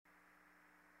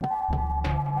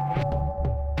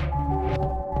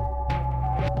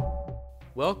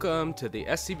Welcome to the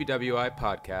SCBWI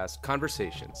podcast,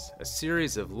 Conversations, a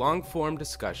series of long-form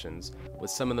discussions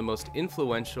with some of the most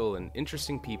influential and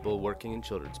interesting people working in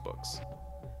children's books.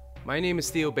 My name is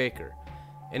Theo Baker,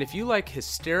 and if you like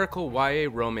hysterical YA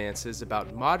romances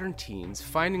about modern teens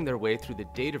finding their way through the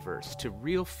dataverse to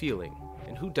real feeling,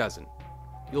 and who doesn't,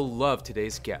 you'll love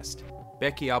today's guest,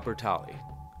 Becky Albertalli.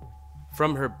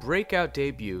 From her breakout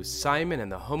debut, Simon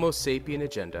and the Homo Sapien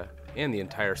Agenda, and the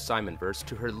entire Simonverse,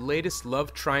 to her latest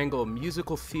love triangle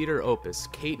musical theater opus,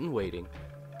 Kate in Waiting,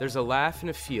 there's a laugh and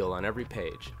a feel on every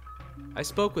page. I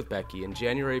spoke with Becky in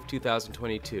January of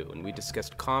 2022, and we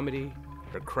discussed comedy,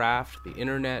 her craft, the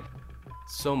internet,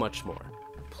 so much more.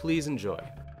 Please enjoy.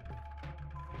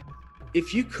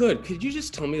 If you could you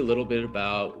just tell me a little bit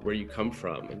about where you come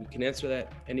from? And you can answer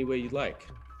that any way you'd like.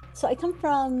 So I come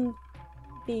from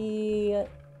the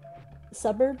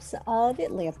suburbs of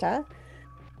Atlanta.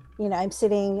 I'm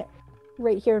sitting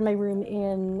right here in my room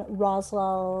in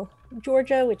Roswell,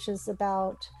 Georgia, which is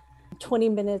about 20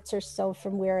 minutes or so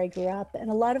from where I grew up. And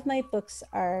a lot of my books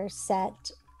are set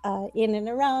in and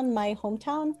around my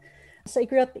hometown. So I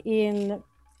grew up in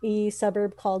a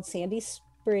suburb called Sandy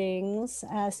Springs.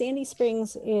 Sandy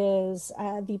Springs is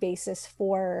the basis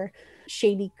for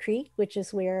Shady Creek, which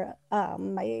is where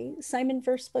my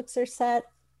Simonverse books are set.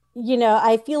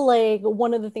 I feel like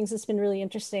one of the things that's been really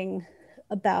interesting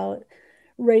about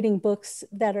writing books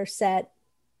that are set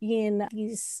in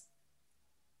these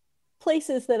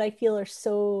places that I feel are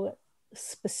so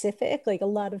specific. Like a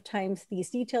lot of times these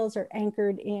details are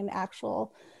anchored in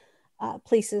actual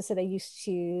places that I used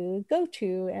to go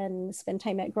to and spend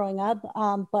time at growing up.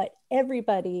 But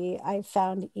everybody I've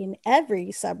found in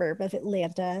every suburb of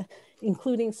Atlanta,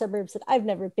 including suburbs that I've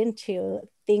never been to,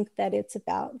 think that it's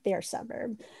about their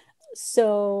suburb.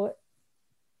 So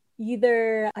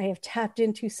either I have tapped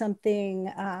into something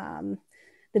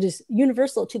that is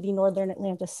universal to the Northern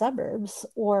Atlanta suburbs,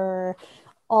 or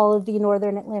all of the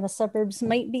Northern Atlanta suburbs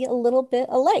might be a little bit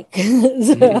alike.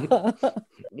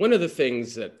 One of the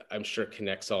things that I'm sure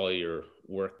connects all your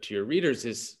work to your readers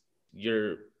is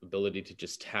your ability to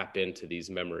just tap into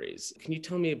these memories. Can you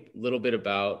tell me a little bit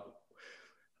about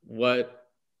what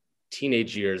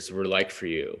teenage years were like for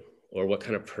you, or what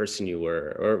kind of person you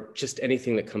were, or just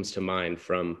anything that comes to mind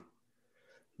from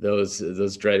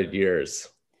those dreaded years?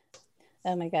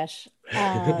 Oh my gosh.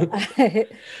 I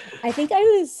think I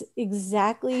was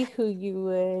exactly who you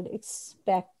would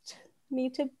expect me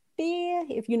to be.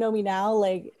 If you know me now,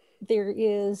 like there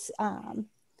is, a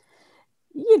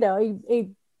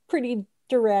pretty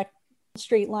direct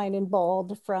straight line and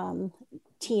bold from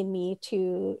teen me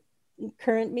to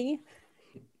current me.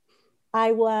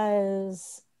 I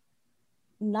was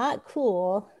not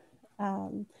cool.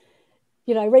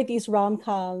 I write these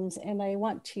rom-coms, and I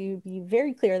want to be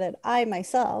very clear that I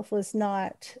myself was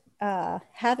not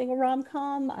having a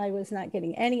rom-com. I was not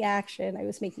getting any action. I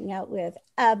was making out with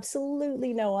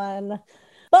absolutely no one.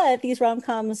 But these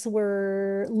rom-coms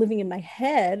were living in my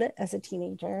head as a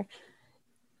teenager.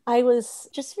 I was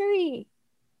just very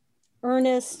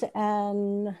earnest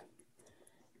and,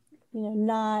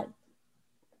 not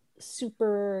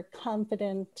super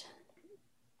confident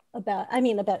about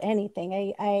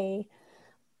anything. I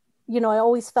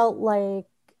always felt like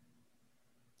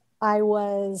I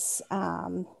was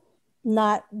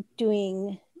not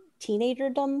doing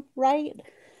teenagerdom right.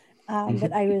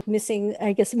 That I was missing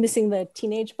the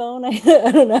teenage bone. I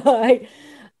don't know.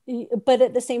 But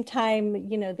at the same time,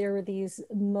 there were these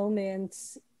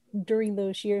moments during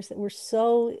those years that were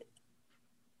so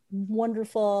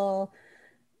wonderful,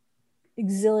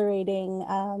 exhilarating,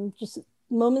 just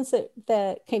moments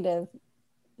that kind of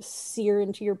sear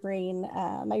into your brain.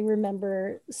 I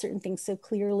remember certain things so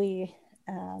clearly,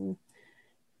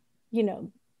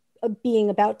 being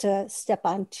about to step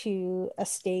onto a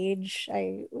stage.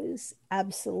 I was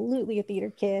absolutely a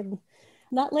theater kid,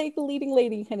 not like the leading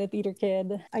lady kind of theater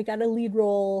kid. I got a lead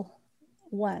role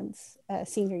once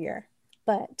senior year,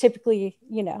 but typically,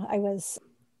 I was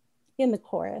in the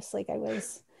chorus. Like I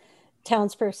was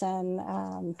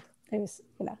townsperson. I was,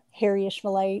 Harry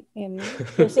Ishmaelite in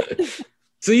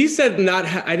So you said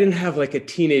I didn't have like a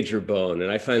teenager bone,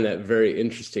 and I find that very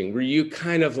interesting. Were you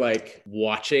kind of like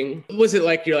watching? Was it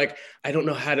like you're like, I don't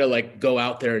know how to like go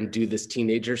out there and do this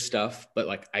teenager stuff, but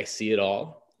like I see it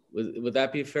all? Would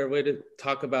that be a fair way to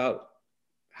talk about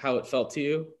how it felt to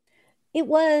you? It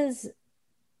was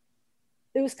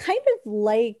kind of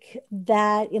like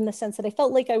that, in the sense that I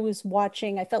felt like I was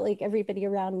watching. I felt like everybody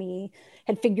around me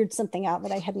had figured something out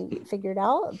that I hadn't figured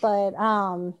out. But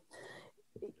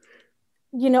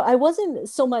I wasn't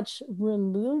so much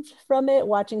removed from it,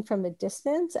 watching from a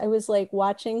distance. I was like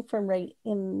watching from right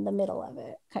in the middle of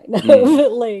it, kind of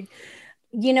Mm. like,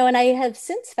 and I have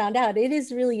since found out it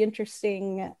is really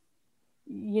interesting,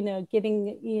 getting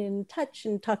in touch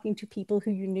and talking to people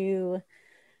who you knew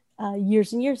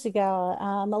years and years ago.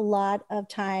 A lot of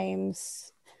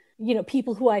times,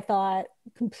 people who I thought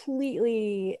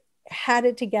completely had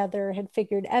it together, had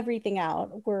figured everything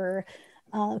out, were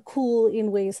cool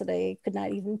in ways that I could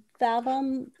not even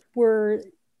fathom, were,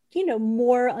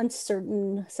 more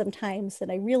uncertain sometimes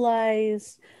than I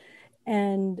realized.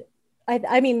 And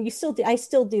I mean, I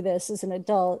still do this as an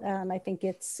adult. I think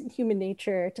it's human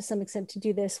nature to some extent to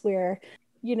do this where,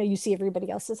 you see everybody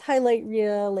else's highlight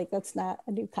reel. Like that's not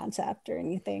a new concept or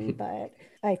anything, but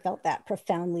I felt that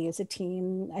profoundly as a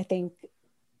teen. I think,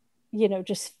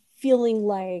 just feeling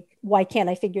like, why can't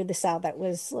I figure this out? That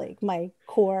was like my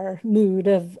core mood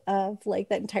of like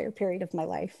that entire period of my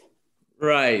life.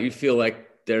 Right. You feel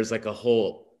like there's like a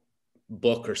whole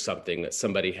book or something that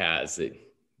somebody has that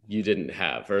you didn't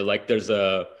have, or like there's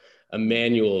a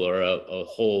manual or a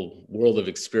whole world of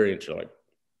experience. You're like,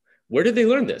 where did they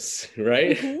learn this?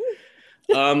 Right.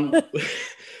 Mm-hmm. um,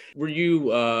 were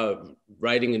you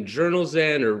writing in journals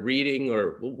then, or reading,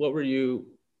 or what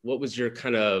was your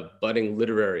kind of budding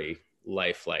literary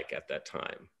life like at that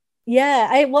time? Yeah,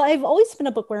 I've always been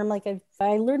a bookworm. Like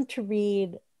I learned to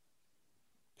read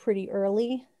pretty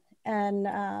early and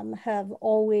have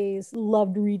always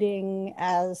loved reading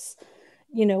as,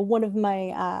 one of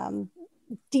my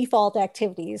default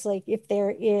activities. Like if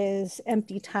there is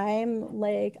empty time,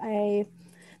 like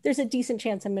there's a decent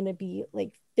chance I'm going to be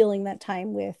like filling that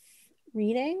time with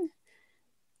reading.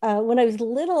 When I was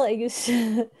little,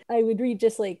 I would read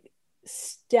just like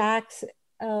stacks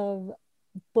of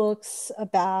books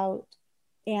about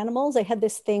animals. I had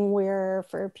this thing where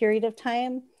for a period of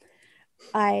time,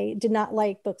 I did not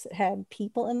like books that had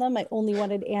people in them. I only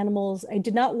wanted animals. I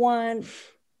did not want,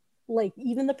 like,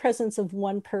 even the presence of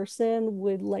one person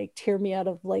would like tear me out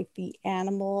of like the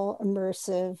animal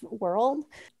immersive world.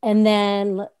 And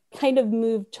then kind of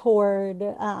moved toward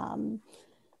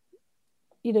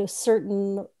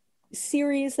certain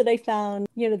series that I found,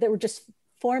 that were just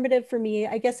formative for me.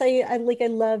 I guess I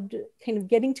loved kind of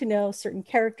getting to know certain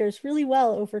characters really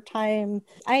well over time.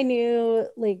 I knew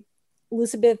like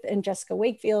Elizabeth and Jessica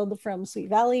Wakefield from Sweet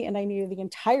Valley, and I knew the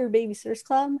entire Babysitters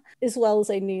Club as well as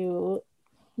I knew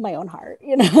my own heart,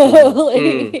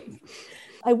 like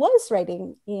I was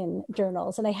writing in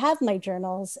journals and I have my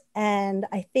journals. And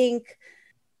I think,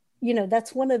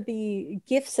 that's one of the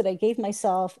gifts that I gave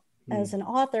myself as an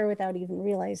author without even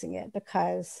realizing it,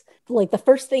 because like the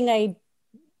first thing I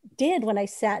did when I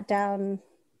sat down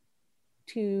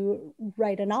to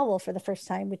write a novel for the first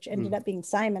time, which ended up being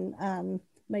Simon,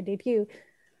 my debut,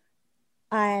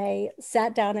 I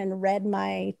sat down and read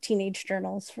my teenage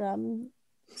journals from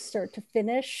start to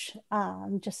finish,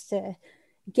 just to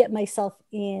get myself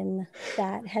in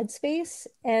that headspace.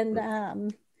 And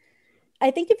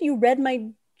I think if you read my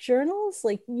journals,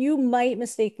 like you might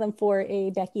mistake them for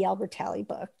a Becky Albertalli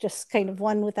book, just kind of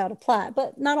one without a plot.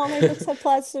 But not all my books have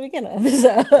plots to begin with.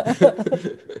 So.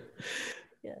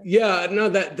 Yeah, no,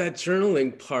 that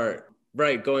journaling part,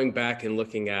 right? Going back and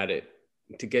looking at it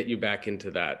to get you back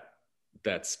into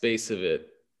that space of it.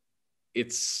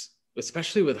 It's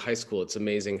especially with high school. It's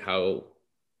amazing how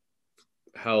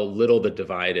little the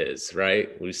divide is,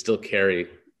 right? We still carry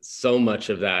so much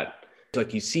of that.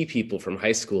 Like you see people from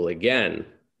high school again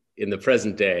in the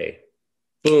present day.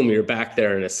 Boom, you're back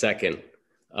there in a second.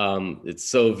 It's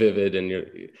so vivid, and you're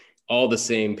all the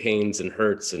same pains and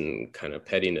hurts and kind of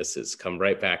pettinesses come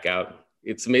right back out.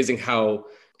 It's amazing how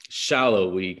shallow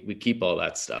we keep all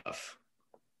that stuff.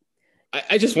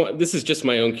 I just want, this is just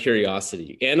my own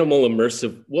curiosity. Animal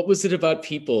immersive, what was it about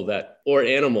people or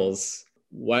animals?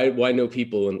 Why no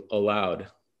people allowed?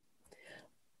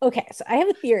 Okay, so I have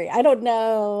a theory. I don't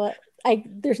know.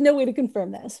 There's no way to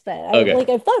confirm this, but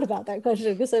Okay. I've thought about that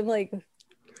question because I'm like,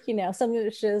 some of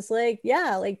it's just like,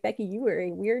 yeah, like Becky, you were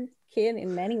a weird kid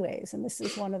in many ways, and this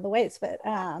is one of the ways. But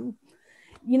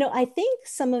I think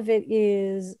some of it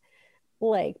is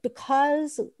like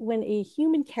because when a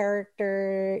human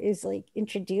character is like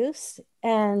introduced,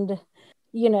 and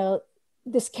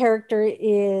this character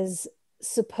is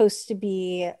supposed to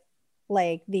be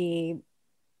like the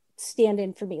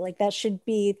stand-in for me, like that should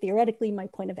be theoretically my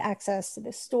point of access to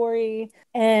this story.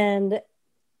 And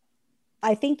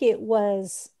I think it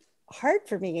was hard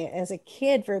for me as a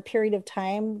kid for a period of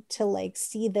time to like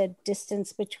see the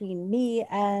distance between me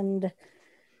and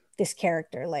this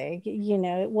character. Like,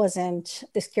 it wasn't,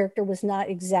 this character was not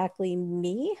exactly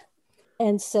me.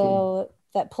 And so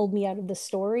that pulled me out of the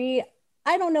story.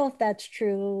 I don't know if that's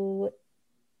true.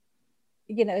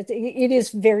 It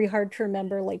is very hard to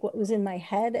remember like what was in my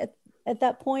head at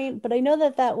that point, but I know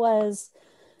that was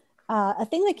a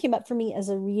thing that came up for me as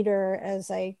a reader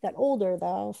as I got older,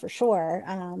 though, for sure,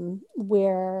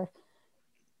 where,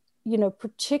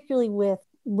 particularly with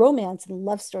romance and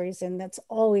love stories, and that's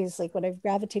always like what I've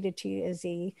gravitated to as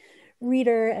a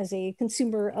reader, as a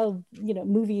consumer of,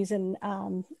 movies and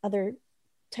other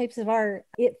types of art.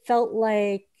 It felt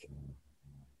like,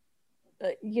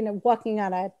 walking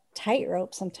on a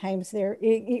tightrope sometimes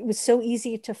it was so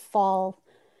easy to fall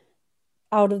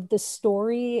out of the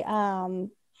story. And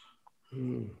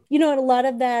a lot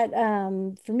of that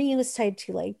for me was tied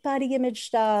to like body image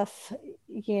stuff.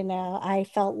 I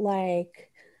felt like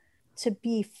to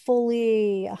be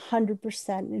fully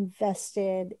 100%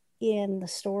 invested in the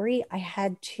story, I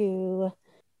had to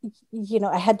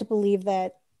believe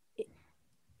that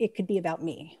it could be about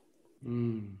me.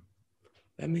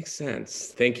 That makes sense.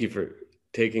 Thank you for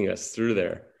taking us through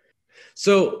there.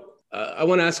 So I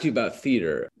want to ask you about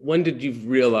theater. When did you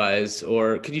realize,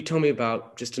 or could you tell me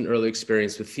about just an early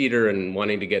experience with theater and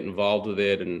wanting to get involved with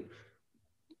it, and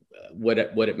what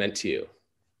it meant to you?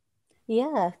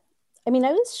 Yeah. I mean,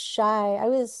 I was shy. I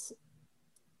was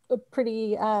a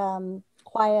pretty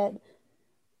quiet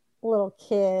little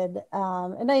kid.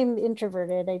 And I'm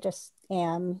introverted. I just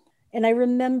am. And I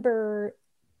remember,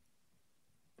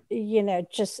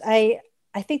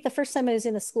 I think the first time I was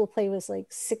in a school play was like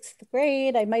sixth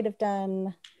grade. I might have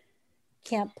done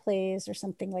camp plays or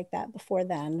something like that before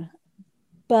then.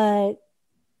 But,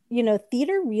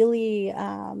 theater really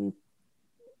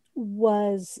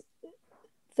was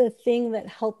the thing that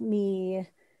helped me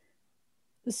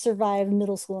survive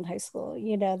middle school and high school.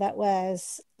 That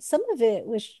was, some of it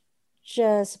was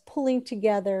just pulling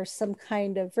together some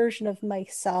kind of version of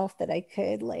myself that I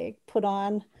could like put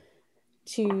on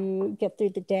to get through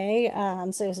the day.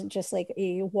 So it wasn't just like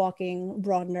a walking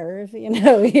raw nerve, in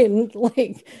the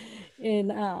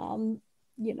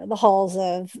halls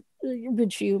of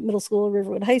Ridgeview Middle School,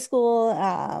 Riverwood High School.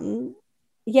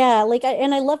 Yeah,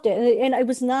 and I loved it. And I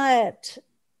was not,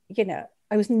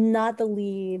 I was not the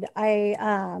lead. I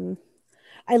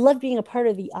love being a part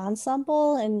of the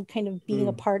ensemble and kind of being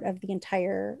a part of the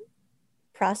entire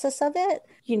process of it,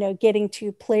 getting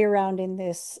to play around in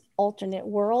this alternate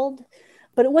world.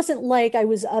 But it wasn't like I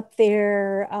was up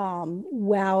there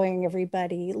wowing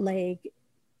everybody, like,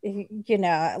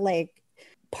 like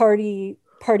party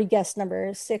guest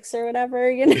number 6 or whatever,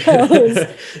 it was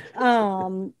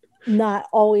not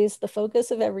always the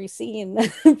focus of every scene,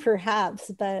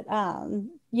 perhaps. But,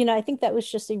 I think that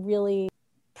was just a really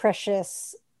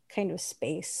precious kind of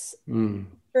space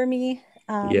for me.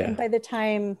 And by the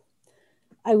time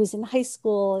I was in high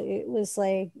school, it was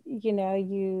like,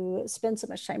 you spend so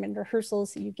much time in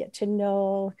rehearsals, you get to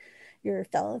know your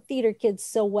fellow theater kids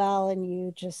so well, and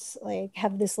you just like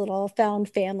have this little found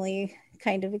family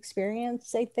kind of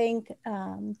experience, I think.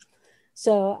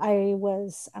 So I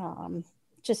was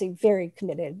just a very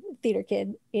committed theater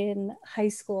kid in high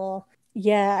school.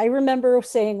 Yeah, I remember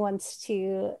saying once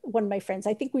to one of my friends,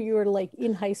 I think we were like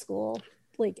in high school,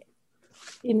 like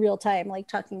in real time, like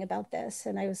talking about this.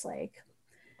 And I was like,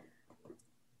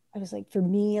 for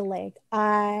me, like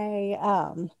I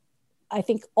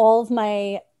think all of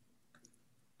my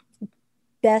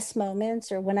best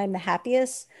moments, or when I'm the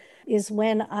happiest, is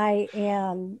when I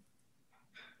am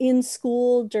in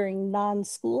school during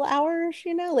non-school hours,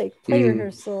 like play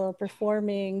rehearsal,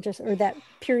 performing, just, or that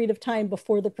period of time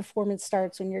before the performance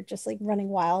starts when you're just like running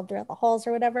wild throughout the halls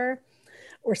or whatever,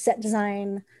 or set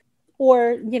design,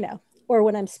 or, or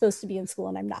when I'm supposed to be in school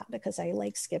and I'm not because I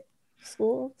like skip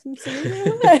school.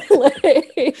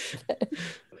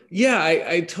 Yeah,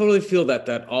 I totally feel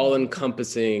that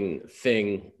all-encompassing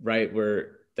thing, right?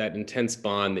 Where that intense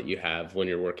bond that you have when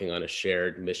you're working on a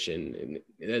shared mission,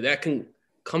 and that can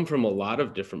come from a lot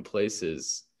of different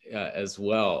places as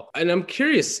well. And I'm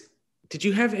curious, did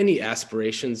you have any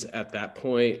aspirations at that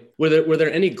point? Were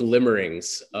there any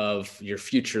glimmerings of your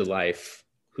future life,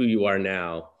 who you are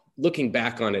now? Looking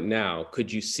back on it now,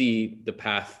 could you see the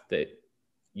path that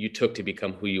you took to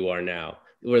become who you are now?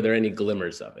 Were there any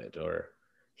glimmers of it or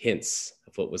hints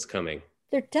of what was coming?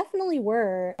 There definitely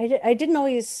were. I didn't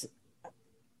always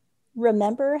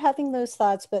remember having those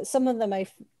thoughts, but some of them I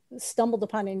stumbled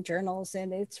upon in journals,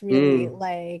 and it's really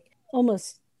like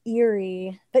almost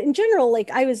eerie. But in general,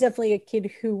 like I was definitely a kid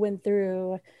who went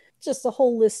through just a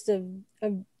whole list of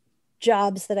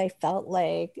jobs that I felt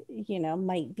like,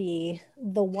 might be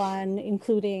the one,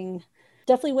 including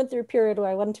definitely went through a period where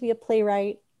I wanted to be a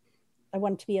playwright. I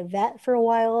wanted to be a vet for a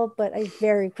while, but I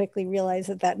very quickly realized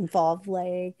that involved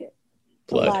like a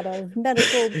Blood. lot of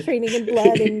medical training in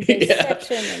blood and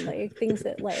dissection and like things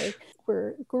that like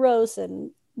were gross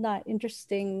and not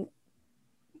interesting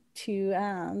to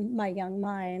my young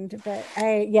mind. But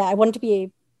I wanted to be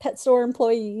a pet store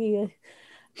employee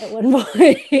at one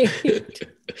point.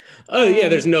 Oh yeah,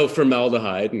 there's no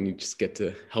formaldehyde and you just get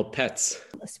to help pets.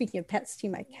 Speaking of pets too,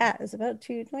 my cat is about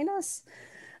to join us.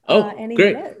 Oh, any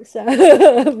great. minute,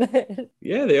 so.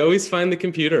 Yeah, they always find the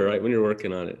computer right when you're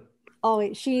working on it.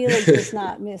 Oh, she like does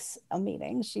not miss a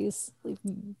meeting. She's like,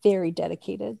 very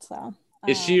dedicated. So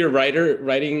is she your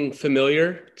writing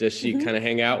familiar? Does she kind of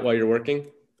hang out while you're working?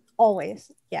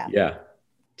 Always. Yeah.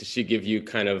 Does she give you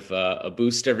kind of a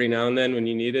boost every now and then when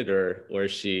you need it, or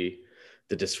is she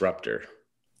the disruptor?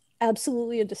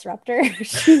 Absolutely a disruptor.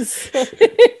 She's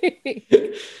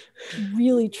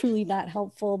really truly not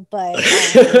helpful, but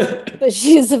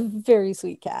she is a very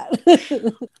sweet cat.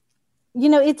 You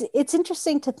know, it's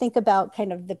interesting to think about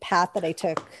kind of the path that I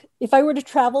took. If I were to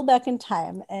travel back in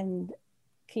time and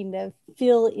kind of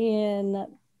fill in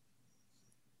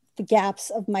the gaps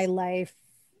of my life,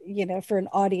 you know, for an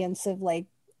audience of like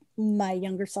my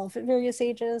younger self at various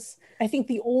ages, I think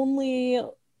the only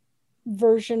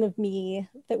version of me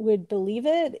that would believe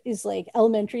it is like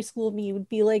elementary school me would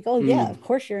be like, oh yeah, of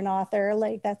course you're an author.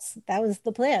 Like that was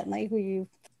the plan. Like we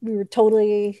were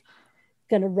totally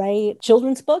gonna write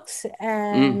children's books.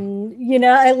 And you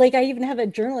know, I even have a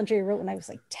journal entry I wrote when I was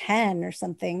like 10 or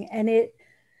something, and it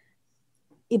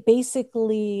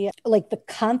basically, like, the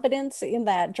confidence in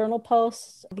that journal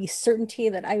post, the certainty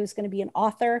that I was going to be an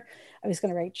author, I was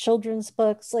going to write children's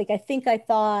books. Like, I think I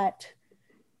thought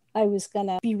I was going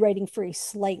to be writing for a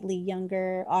slightly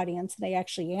younger audience than I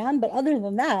actually am. But other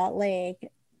than that, like,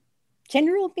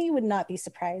 10-year-old me would not be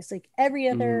surprised. Like, every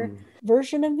other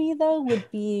version of me, though,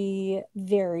 would be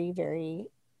very, very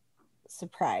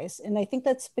surprised. And I think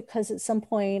that's because at some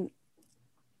point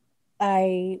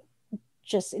I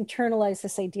just internalized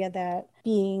this idea that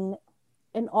being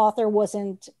an author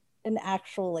wasn't an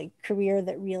actual like career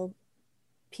that real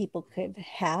people could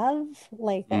have.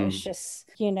 Like that was just,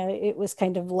 you know, it was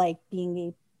kind of like being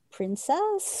a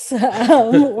princess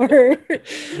or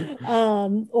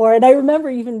and I remember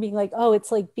even being like, oh,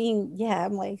 it's like being, yeah,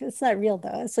 I'm like, it's not real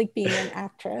though, it's like being an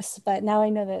actress. But now I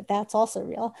know that that's also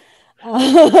real.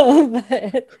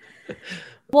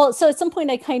 Well, so at some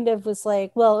point I kind of was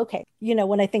like, well, okay, you know,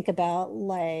 when I think about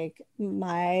like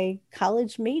my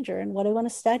college major and what I want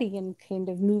to study and kind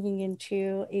of moving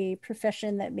into a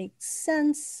profession that makes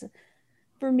sense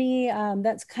for me,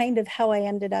 that's kind of how I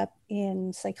ended up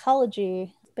in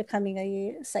psychology, becoming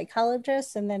a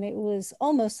psychologist. And then it was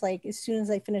almost like as soon as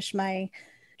I finished my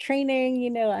training, you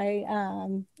know,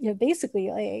 I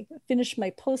basically like finished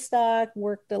my postdoc,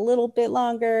 worked a little bit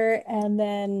longer, and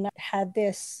then had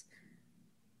this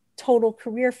total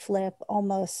career flip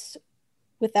almost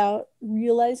without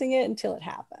realizing it until it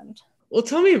happened. Well,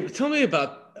 tell me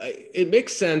about it.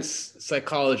 Makes sense.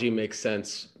 Psychology makes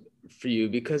sense for you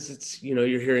because it's, you know,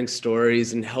 you're hearing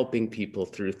stories and helping people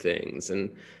through things. And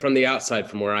from the outside,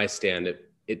 from where I stand,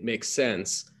 it makes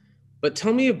sense. But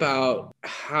tell me about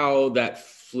how that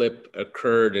flip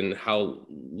occurred and how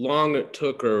long it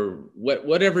took, or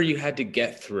whatever you had to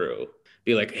get through.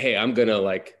 Be like, hey, I'm gonna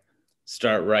like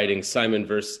start writing Simon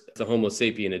versus the Homo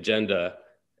sapien agenda,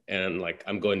 and like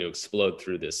I'm going to explode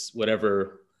through this,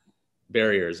 whatever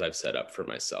barriers I've set up for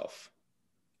myself.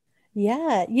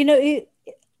 Yeah, you know,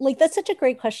 like that's such a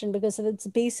great question because it's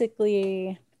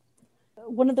basically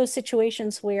one of those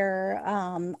situations where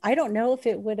I don't know if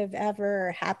it would have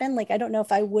ever happened. Like I don't know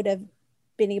if I would have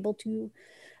been able to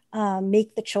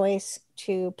make the choice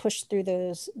to push through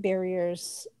those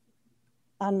barriers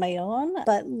on my own,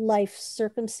 but life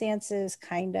circumstances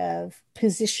kind of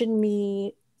positioned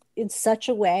me in such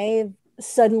a way,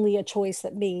 suddenly a choice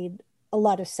that made a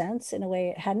lot of sense in a way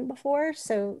it hadn't before.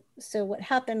 So what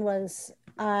happened was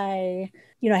I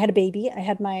had a baby. I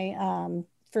had my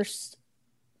first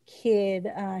kid.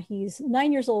 He's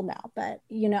 9 years old now, but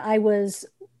you know, I was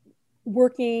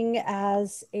working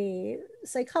as a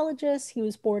psychologist. He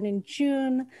was born in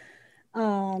June.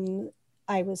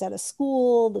 I was at a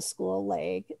school, the school,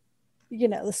 like, you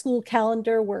know, the school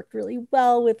calendar worked really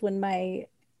well with when my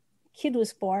kid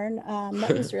was born.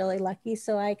 That was really lucky.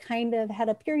 So I kind of had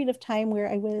a period of time where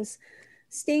I was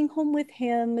staying home with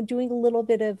him, doing a little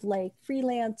bit of like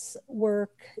freelance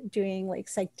work, doing like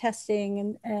psych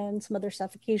testing and some other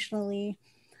stuff occasionally.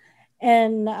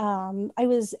 And I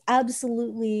was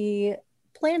absolutely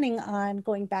planning on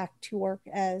going back to work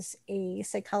as a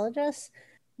psychologist.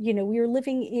 You know, we were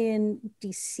living in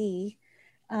DC.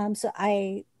 So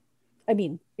I I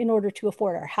mean, in order to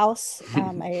afford our house,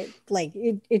 I like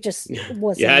it just You had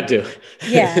wasn't, to.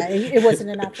 yeah, it wasn't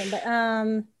an option. But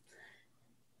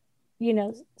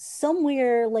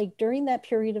somewhere like during that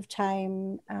period of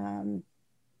time,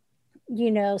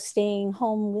 staying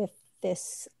home with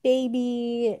this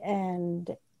baby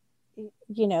and,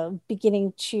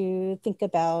 beginning to think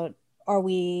about, are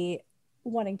we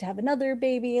wanting to have another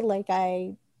baby? Like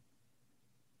I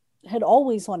had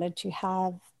always wanted to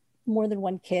have more than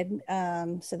one kid,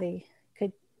 so they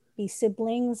could be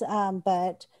siblings.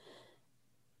 But,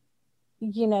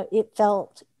 it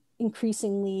felt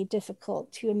increasingly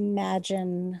difficult to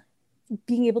imagine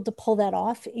being able to pull that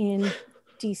off in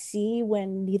DC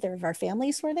when neither of our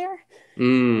families were there.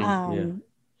 Yeah. Um,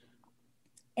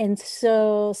 and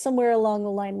so somewhere along the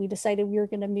line, we decided we were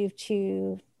going to move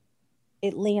to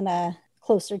Atlanta,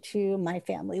 closer to my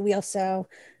family. We also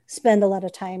spend a lot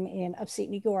of time in upstate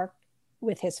New York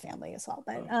with his family as well.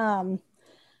 But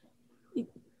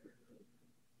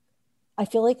I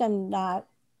feel like I'm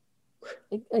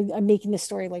making this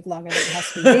story like longer than it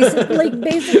has to be.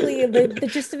 Basically, the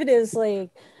gist of it is like,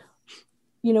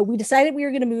 we decided we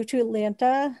were going to move to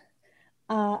Atlanta.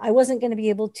 I wasn't going to be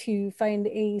able to find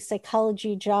a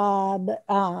psychology job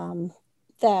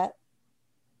that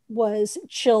was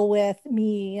chill with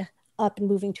me up and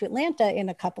moving to Atlanta in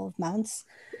a couple of months.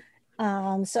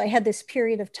 So I had this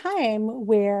period of time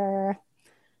where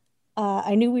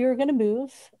I knew we were going to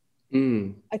move.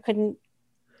 I couldn't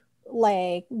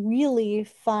like really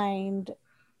find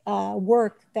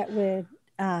work that would,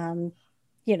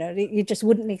 it just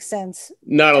wouldn't make sense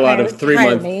Not a to lot hire of 3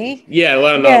 month. me. Yeah,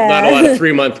 not a lot of Yeah.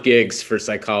 3 month gigs for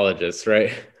psychologists,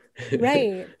 right?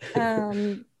 Right.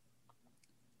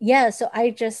 Yeah. So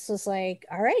I just was like,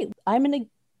 all right, I'm going to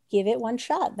give it one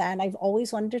shot then. I've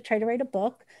always wanted to try to write a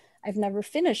book. I've never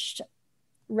finished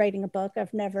writing a book.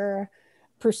 I've never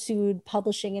pursued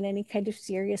publishing in any kind of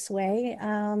serious way.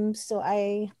 So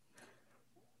I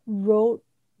wrote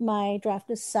my draft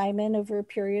assignment over a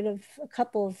period of a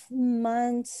couple of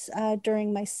months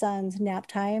during my son's nap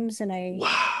times, and I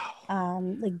Wow.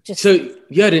 like just So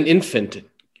you had an infant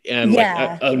and like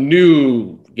yeah, a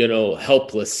new,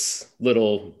 helpless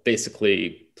little,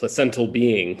 basically placental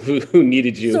being who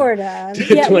needed you. sort of,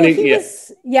 yeah. Well, 20, he yeah.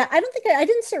 was, yeah. I don't think I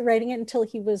didn't start writing it until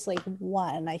he was like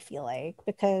one. I feel like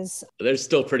because They're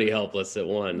still pretty helpless at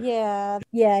one.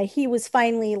 yeah, he was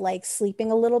finally like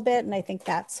sleeping a little bit, and I think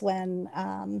that's when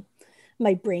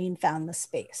my brain found the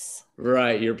space.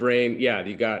 Right. Your brain, yeah,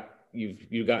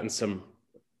 you've gotten some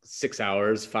 6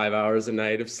 hours, 5 hours a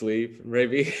night of sleep.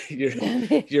 Maybe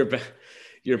you're back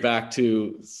you're back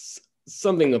to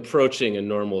something approaching a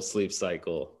normal sleep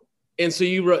cycle. And so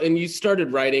you wrote and you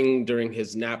started writing during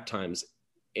his nap times.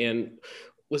 And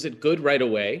was it good right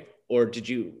away? Or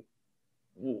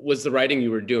was the writing you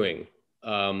were doing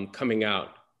coming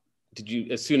out? Did you,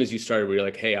 as soon as you started, were you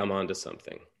like, hey, I'm onto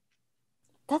something?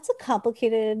 That's a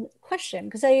complicated question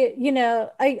because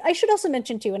I should also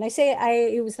mention too, when I say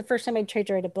it was the first time I tried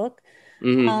to write a book.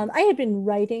 Mm-hmm. I had been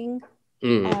writing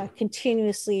Mm.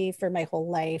 continuously for my whole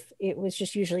life. It was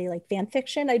just usually like fan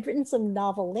fiction. I'd written some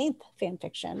novel length fan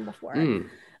fiction before, Mm.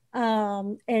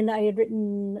 and I had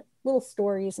written little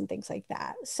stories and things like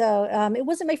that. So it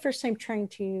wasn't my first time trying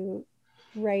to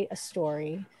write a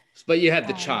story. But you had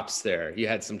the Um, chops there. You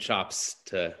had some chops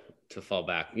to fall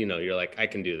back. You're like, I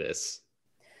can do this.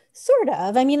 Sort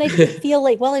of. I mean, I didn't feel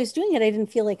like while I was doing it, I didn't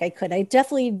feel like I could. I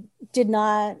definitely did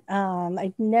not.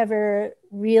 I never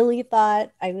really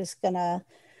thought I was gonna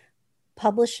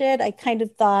publish it. I kind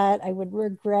of thought I would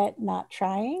regret not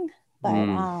trying, but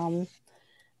Mm.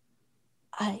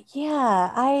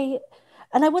 yeah,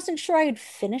 and I wasn't sure I'd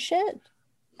finish it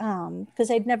because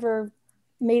I'd never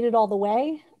made it all the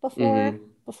way before. Mm-hmm.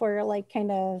 Before, like,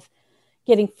 kind of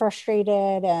getting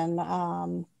frustrated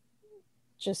and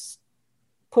just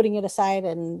putting it aside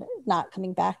and not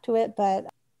coming back to it. But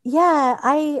yeah,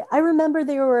 I remember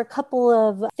there were a couple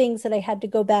of things that I had to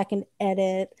go back and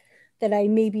edit that I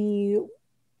maybe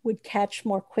would catch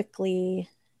more quickly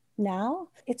now.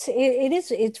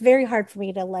 It's very hard for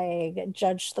me to like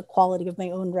judge the quality of my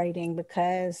own writing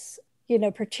because,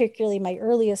 particularly my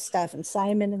earliest stuff and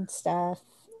Simon and stuff,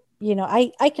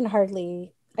 I can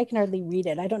hardly read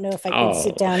it. I don't know if I could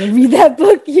sit Oh, down and read that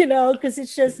book, because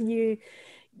it's just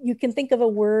you can think of a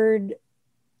word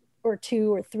or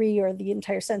two or three or the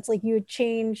entire sentence. Like you would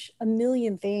change a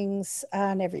million things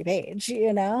on every page.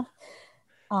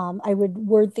 I would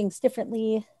word things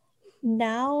differently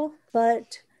now,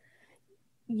 but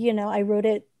I wrote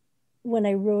it when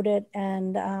I wrote it,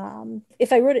 and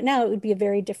if I wrote it now, it would be a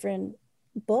very different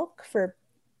book, for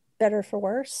better for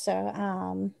worse.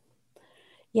 So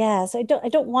Yeah, so I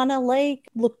don't want to like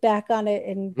look back on it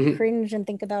and Mhm. cringe and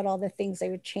think about all the things I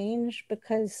would change,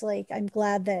 because like I'm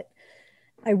glad that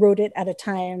I wrote it at a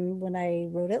time when I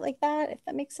wrote it like that, if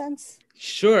that makes sense.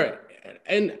 Sure.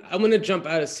 And I'm going to jump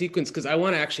out of sequence because I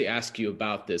want to actually ask you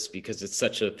about this because it's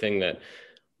such a thing that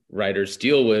writers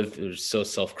deal with. They're so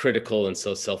self-critical and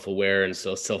so self-aware and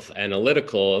so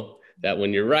self-analytical that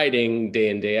when you're writing day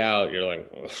in, day out, you're like,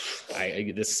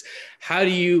 "Ugh, this,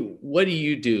 what do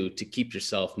you do to keep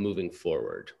yourself moving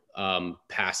forward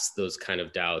past those kind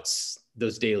of doubts,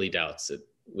 those daily doubts that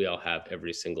we all have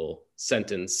every single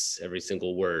sentence, every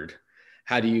single word?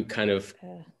 How do you kind of,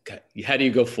 Uh, how do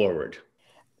you go forward?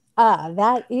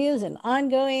 that is an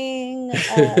ongoing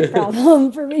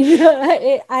problem for me.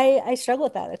 I struggle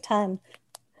with that a ton.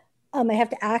 I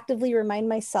have to actively remind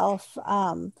myself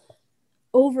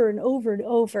over and over and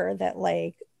over that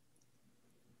like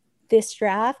this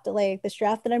draft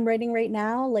that I'm writing right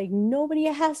now, like nobody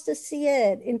has to see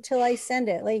it until I send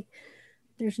it. Like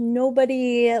there's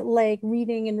nobody like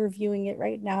reading and reviewing it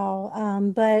right now.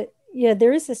 But yeah,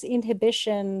 there is this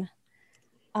inhibition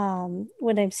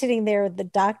when I'm sitting there with the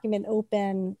document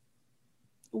open,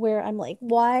 where I'm like,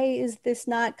 why is this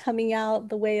not coming out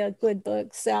the way a good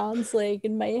book sounds like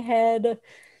in my head?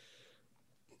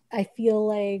 I feel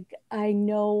like I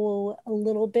know a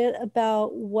little bit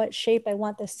about what shape I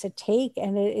want this to take,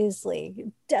 and it is like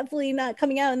definitely not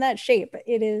coming out in that shape.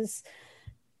 It is,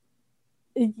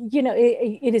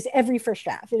 it is every first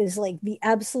draft. It is like the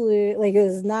absolute, like, it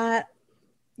is not,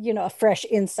 a fresh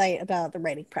insight about the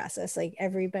writing process. Like,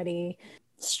 everybody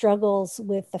struggles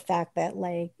with the fact that,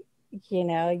 like,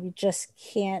 you just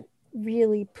can't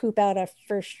really poop out a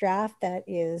first draft that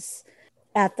is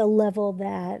at the level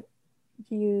that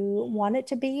you want it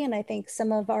to be. And I think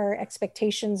some of our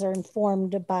expectations are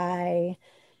informed by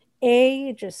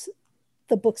just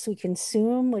the books we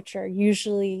consume, which are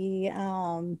usually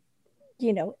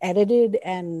edited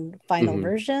and final Mhm.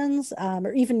 versions.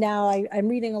 Or even now, I'm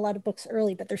reading a lot of books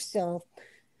early, but they're still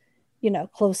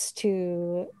close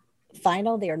to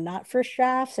final. They are not first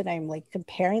drafts, and I'm like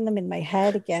comparing them in my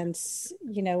head against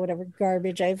whatever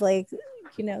garbage I've like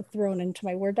thrown into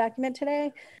my Word document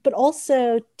today. But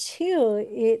also too,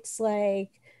 it's like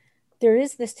there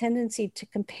is this tendency to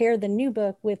compare the new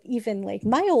book with even like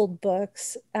my old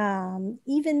books,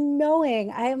 even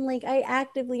knowing I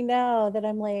actively know that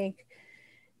I'm like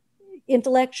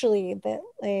intellectually that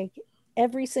like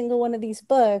every single one of these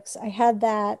books I had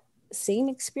that same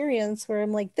experience where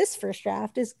I'm like, this first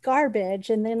draft is garbage.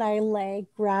 And then I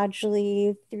like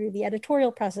gradually through the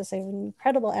editorial process, I have an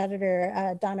incredible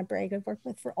editor, Donna Bragg, I've worked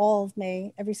with for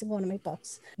every single one of my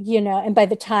books, and by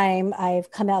the time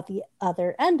I've come out the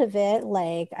other end of it,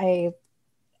 like I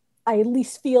at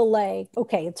least feel like,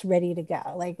 okay, it's ready to go.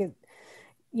 Like it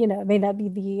may not be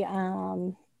the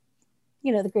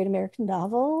great American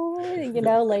novel,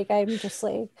 like I'm just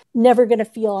like never going to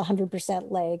feel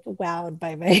 100% like wowed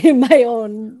by my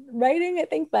own writing, I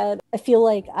think, but I feel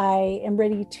like I am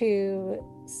ready to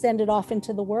send it off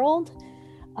into the world.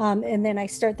 And then I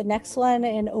start the next one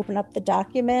and open up the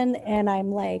document, and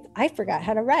I'm like, I forgot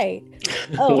how to write.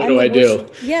 Oh, What I'm do the I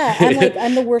worst. do? Yeah,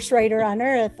 I'm the worst writer on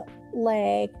earth.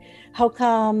 Like, how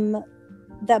come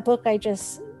that book I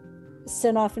just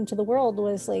sent off into the world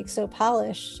was like so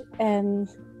polished, and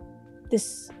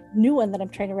this new one that I'm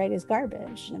trying to write is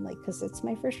garbage? And I'm like, because it's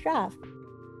my first draft.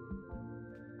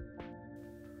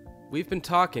 We've been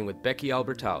talking with Becky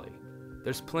Albertalli.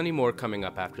 There's plenty more coming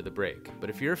up after the break, but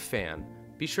if you're a fan,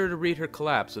 be sure to read her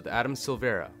collabs with Adam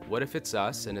Silvera, What If It's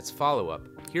Us, and its follow-up,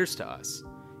 Here's to Us,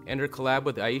 and her collab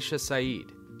with Aisha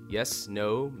Saeed, Yes,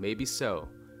 No, Maybe So.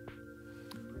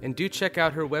 And do check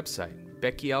out her website,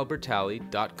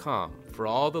 beckyalbertalli.com, for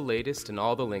all the latest and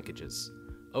all the linkages.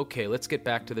 Okay, let's get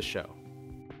back to the show.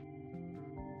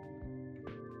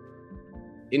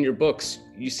 In your books,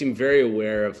 you seem very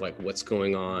aware of like what's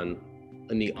going on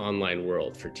in the online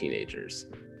world for teenagers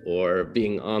or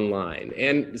being online.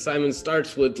 And Simon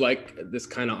starts with like this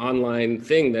kind of online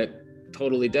thing that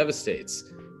totally devastates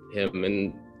him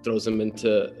and throws him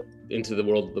into the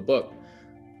world of the book.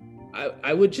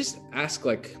 I would just ask,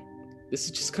 like, this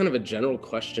is just kind of a general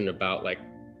question about like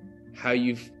how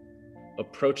you've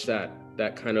approached that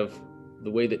kind of the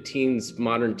way that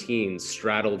modern teens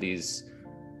straddle the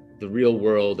real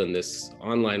world and this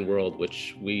online world,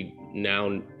 which we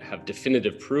now have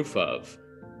definitive proof of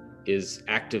is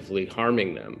actively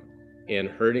harming them and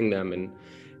hurting them. And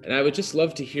I would just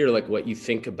love to hear like what you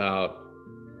think about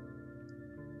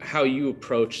how you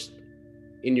approach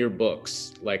in your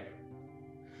books, like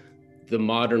the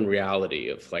modern reality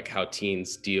of like how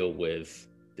teens deal with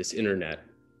this internet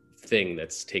thing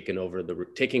that's taking over the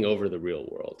real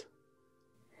world.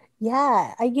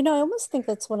 Yeah, I almost think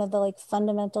that's one of the like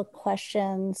fundamental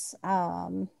questions,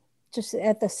 just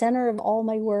at the center of all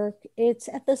my work. It's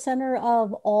at the center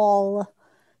of all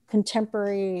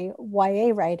contemporary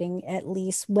YA writing, at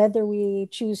least, whether we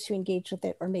choose to engage with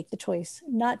it or make the choice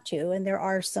not to. And there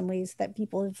are some ways that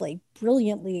people have like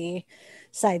brilliantly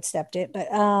sidestepped it, but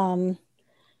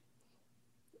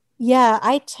yeah,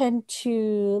 I tend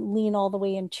to lean all the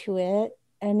way into it,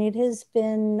 and it has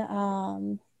been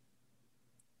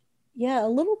yeah, a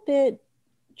little bit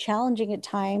challenging at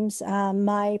times.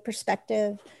 My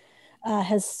perspective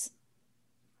has,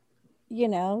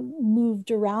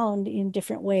 moved around in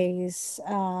different ways,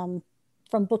 from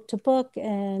book to book,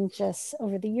 and just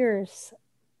over the years,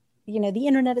 the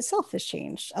internet itself has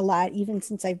changed a lot, even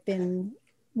since I've been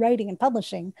writing and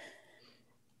publishing.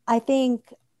 I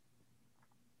think,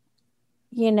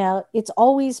 it's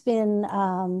always been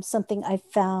something I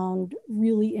found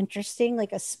really interesting,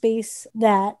 like a space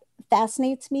that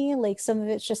fascinates me. Like some of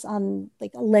it's just on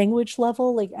like a language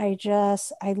level. Like I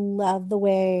love the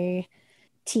way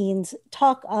teens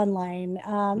talk online.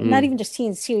 Not even just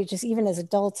teens too, just even as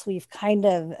adults, we've kind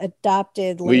of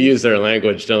adopted We like, use their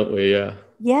language, don't we? Yeah.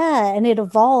 yeah, and it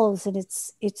evolves, and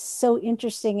it's so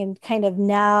interesting, and kind of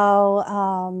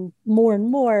now, more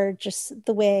and more just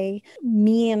the way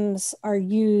memes are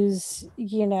used,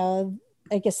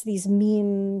 I guess these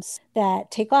memes that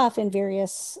take off in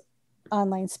various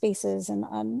online spaces and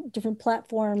on different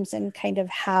platforms, and kind of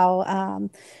how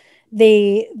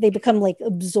they become like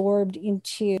absorbed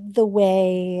into the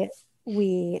way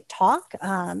we talk,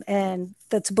 and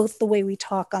that's both the way we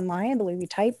talk online, the way we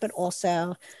type, but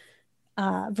also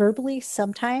verbally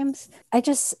sometimes. I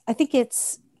think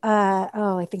it's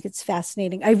I think it's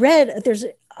fascinating. I read there's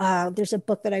a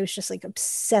book that I was just like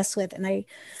obsessed with, and I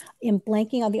am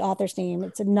blanking on the author's name.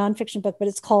 It's a nonfiction book, but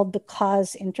it's called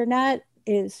Because Internet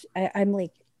is. I'm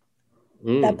like,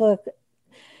 that book.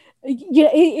 Yeah,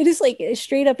 it is like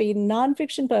straight up a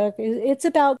nonfiction book. It's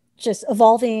about just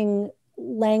evolving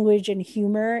language and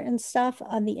humor and stuff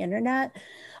on the internet.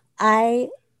 I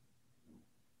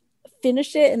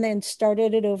finished it and then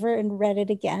started it over and read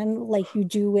it again, like you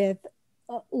do with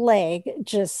like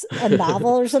just a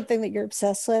novel or something that you're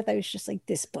obsessed with. I was just like,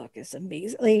 this book is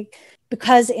amazing. Like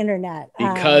Because Internet.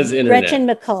 Because Internet. Gretchen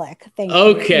McCulloch. Thank you.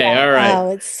 Okay, Yeah. all right.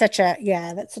 Oh, it's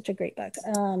that's such a great book.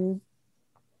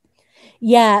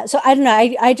 Yeah, so I don't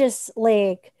know. I just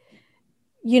like,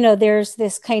 there's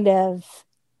this kind of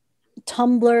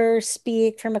Tumblr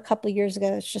speak from a couple of years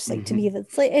ago. It's just like, to me,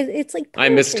 that's like it's like poetry. I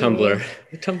miss Tumblr.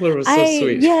 Tumblr was so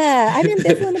sweet. Yeah, I'm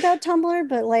ambivalent about Tumblr,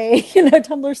 but like,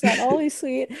 Tumblr's not always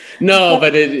sweet. No,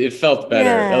 but it felt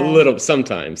better a little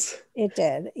sometimes. It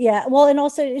did. Yeah. Well, and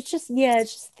also it's just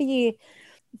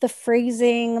the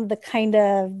phrasing, the kind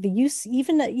of the use,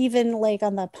 even like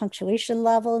on the punctuation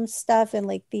level and stuff, and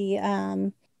like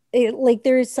like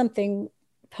there is something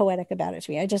poetic about it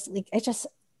to me. I just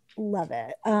love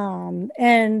it.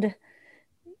 And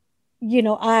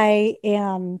I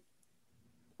am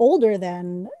older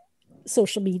than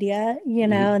social media,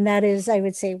 and that is, I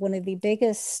would say, one of the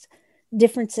biggest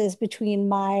differences between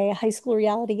my high school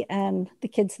reality and the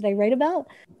kids that I write about.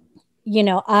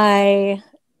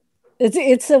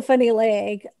 It's so funny,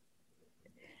 like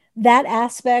that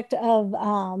aspect of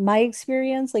my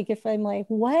experience. Like if I'm like,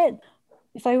 what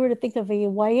if I were to think of a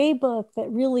YA book that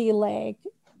really like,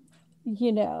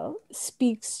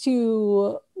 speaks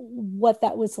to what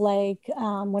that was like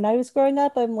when I was growing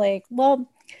up, I'm like, well,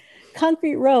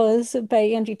 Concrete Rose by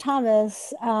Angie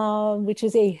Thomas, which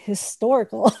is a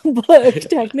historical book,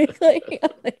 technically.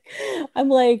 I'm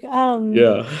like,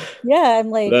 yeah, I'm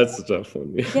like, that's a tough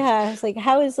one. Yeah, it's like,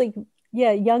 how is like,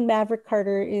 yeah, young Maverick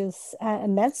Carter is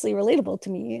immensely relatable to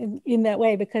me in that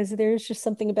way, because there's just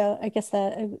something about, I guess,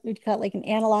 that we've got like an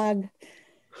analog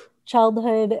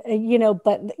childhood,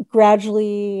 but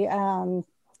gradually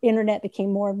internet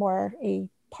became more and more a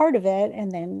part of it,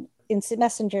 and then instant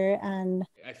messenger. And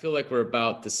I feel like we're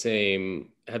about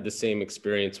had the same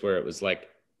experience, where it was like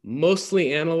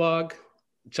mostly analog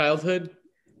childhood,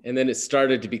 and then it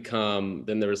started to become,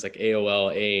 then there was like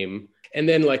AOL, AIM, and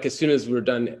then like as soon as we were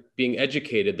done being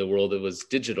educated, the world, it was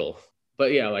digital.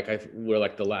 But yeah, like we're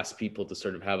like the last people to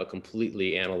sort of have a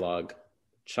completely analog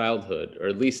childhood, or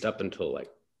at least up until like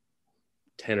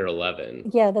 10 or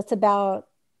 11. Yeah, that's about,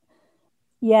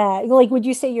 yeah. Like, would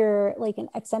you say you're like an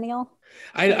exennial?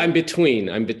 I'm between,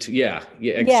 yeah.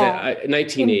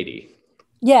 1980.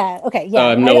 Yeah. Okay. Yeah.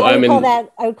 I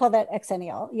would call that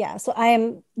exennial. Yeah. So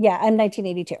I'm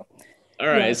 1982. All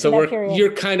right. Yeah, so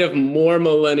you're kind of more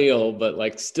millennial, but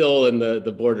like still in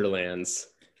the borderlands.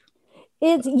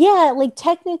 It's, yeah, like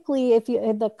technically, if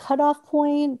you, the cutoff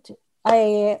point,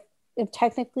 I am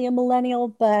technically a millennial,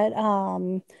 but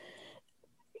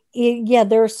yeah,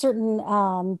 there are certain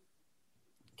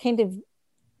kind of,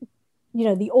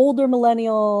 the older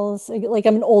millennials, like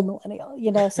I'm an old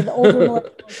millennial, so the older millennial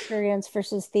experience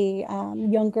versus the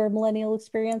younger millennial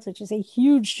experience, which is a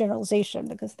huge generalization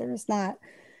because there's not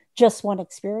just one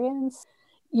experience,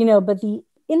 but the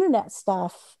internet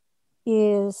stuff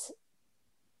is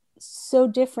so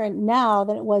different now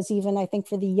than it was even, I think,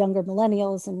 for the younger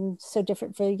millennials, and so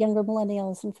different for the younger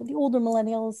millennials and for the older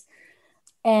millennials.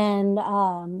 And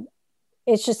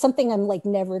it's just something I'm like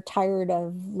never tired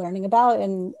of learning about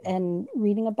and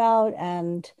reading about.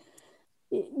 And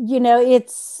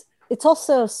it's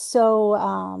also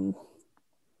so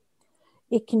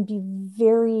it can be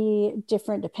very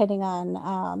different depending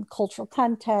on cultural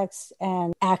context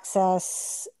and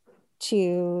access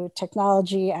to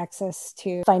technology, access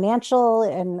to financial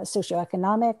and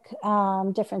socioeconomic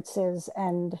differences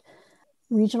and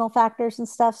regional factors and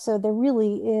stuff. So there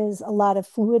really is a lot of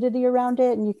fluidity around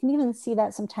it. And you can even see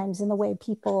that sometimes in the way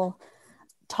people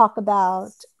talk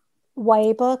about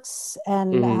YA books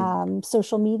and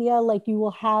social media. Like you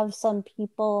will have some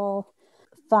people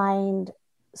find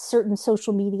certain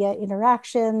social media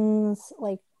interactions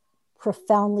like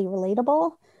profoundly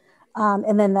relatable.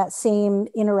 And then that same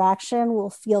interaction will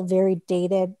feel very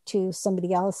dated to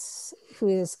somebody else who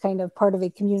is kind of part of a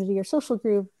community or social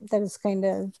group that is kind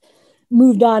of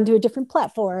moved on to a different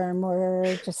platform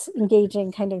or just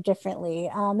engaging kind of differently.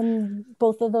 And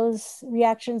both of those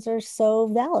reactions are so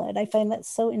valid. I find that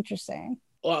so interesting.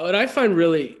 Well, what I find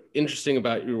really interesting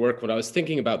about your work, what I was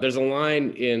thinking about, there's a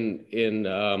line in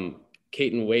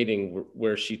Kate in Waiting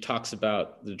where she talks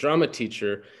about the drama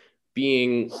teacher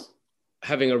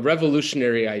having a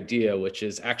revolutionary idea, which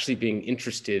is actually being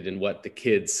interested in what the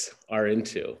kids are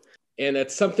into. And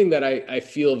that's something that I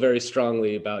feel very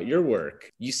strongly about your work.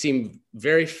 You seem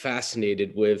very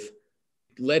fascinated with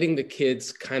letting the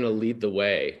kids kind of lead the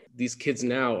way. These kids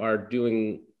now are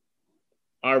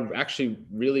actually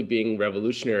really being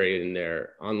revolutionary in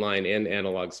their online and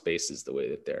analog spaces, the way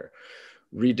that they're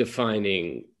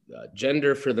redefining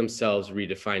gender for themselves,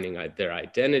 redefining their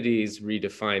identities,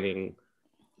 redefining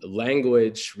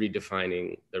language,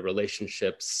 redefining the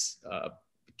relationships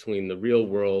between the real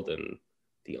world and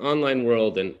the online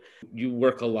world. And you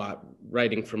work a lot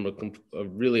writing from a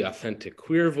really authentic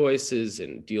queer voices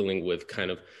and dealing with kind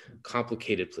of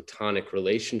complicated platonic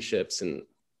relationships, and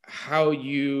how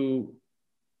you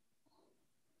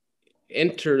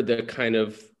enter the kind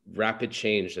of rapid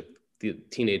change that the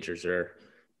teenagers are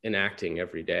enacting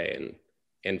every day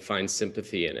and find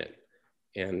sympathy in it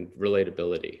and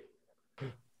relatability.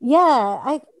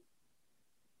 Yeah,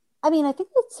 I mean, I think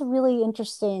that's a really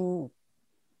interesting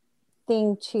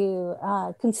thing to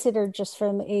consider just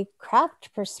from a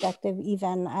craft perspective,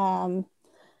 even. As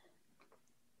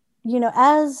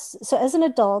an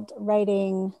adult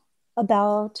writing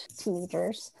about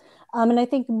teenagers, and I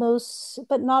think most,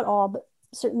 but not all, but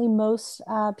certainly most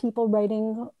people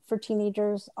writing for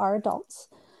teenagers are adults.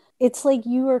 It's like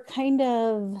you are kind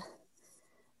of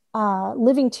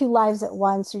living two lives at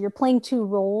once, or you're playing two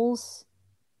roles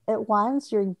at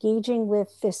once. You're engaging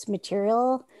with this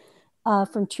material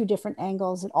from two different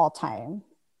angles at all times.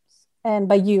 And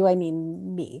by you, I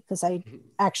mean me, because I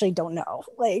actually don't know.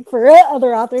 Like for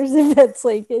other authors, if it's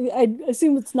like, I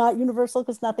assume it's not universal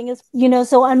because nothing is,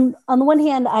 so on the one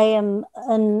hand, I am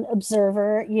an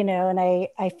observer, and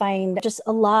I find just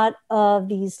a lot of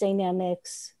these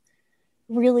dynamics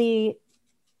really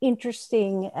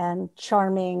interesting and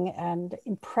charming and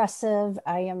impressive.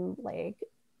 I am like,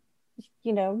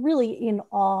 really in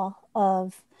awe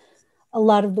of a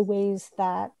lot of the ways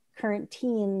that current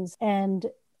teens, and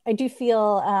I do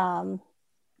feel,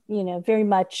 very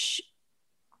much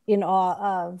in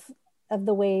awe of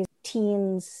the ways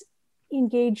teens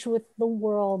engage with the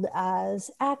world as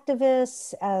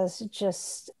activists, as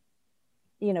just,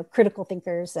 critical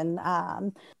thinkers, and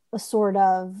a sort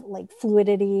of like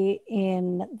fluidity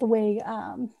in the way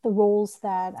the roles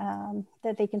that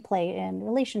they can play in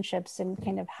relationships, and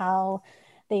kind of how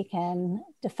they can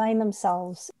define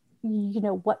themselves,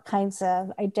 what kinds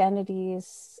of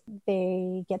identities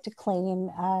they get to claim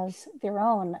as their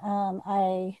own.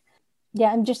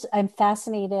 I'm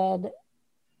fascinated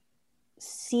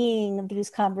seeing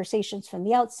these conversations from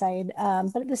the outside.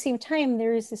 But at the same time,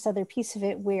 there is this other piece of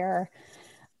it where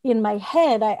in my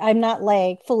head, I'm not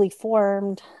like fully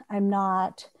formed. I'm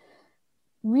not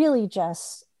really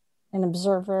just an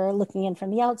observer looking in from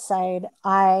the outside.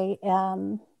 I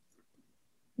am,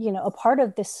 a part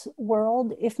of this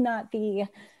world, if not the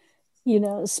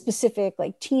specific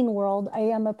like teen world. I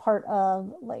am a part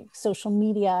of like social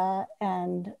media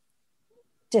and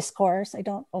discourse. I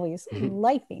don't always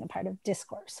like being a part of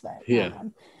discourse, but Yeah.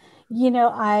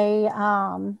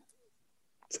 I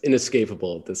It's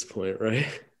inescapable at this point, right?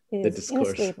 The is discourse.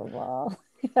 inescapable.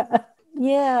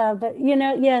 Yeah, but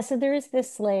so there is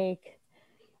this like,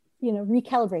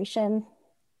 recalibration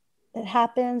that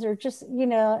happens, or just,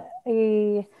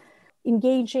 a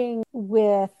engaging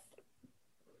with,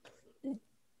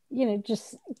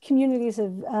 just communities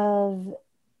of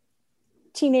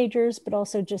teenagers, but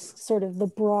also just sort of the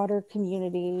broader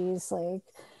communities like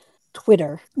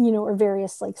Twitter, or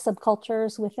various like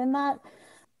subcultures within that.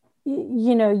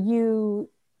 You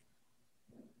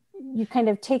kind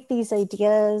of take these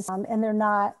ideas, and they're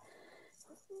not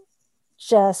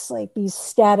just like these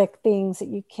static things that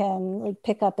you can like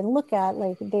pick up and look at.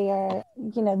 Like they are,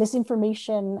 this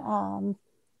information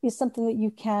is something that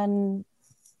you can,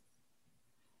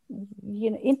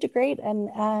 integrate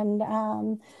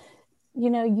and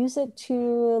use it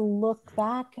to look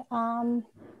back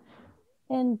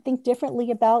and think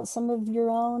differently about some of your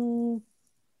own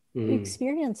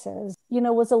experiences.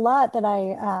 Was a lot that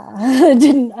I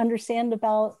didn't understand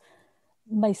about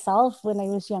myself when I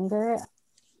was younger,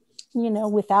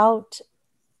 without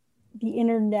the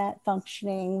internet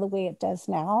functioning the way it does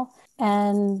now.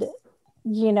 And,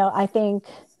 I think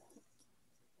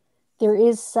there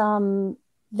is some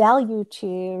value to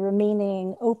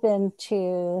remaining open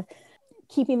to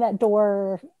keeping that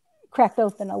door cracked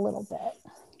open a little bit.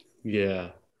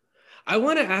 Yeah. I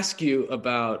want to ask you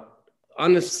about,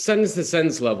 on the sentence to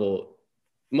sentence level,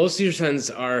 most of your sentences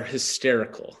are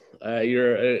hysterical.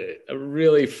 You're a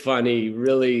really funny,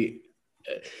 really,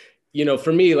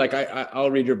 for me, like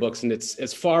I'll read your books and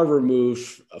it's far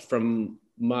removed from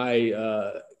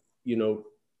my,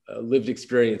 lived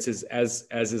experiences as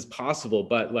is possible.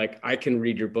 But like, I can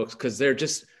read your books because they're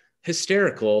just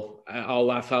hysterical. I'll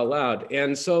laugh out loud.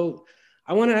 And so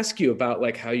I want to ask you about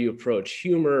like how you approach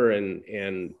humor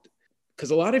and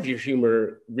because a lot of your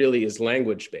humor really is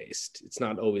language based. It's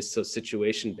not always so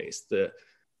situation based. The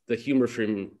humor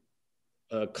from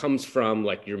comes from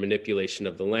like your manipulation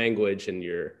of the language and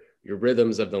your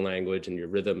rhythms of the language and your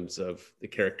rhythms of the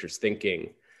character's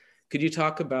thinking. Could you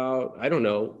talk about, I don't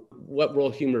know, what role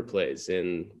humor plays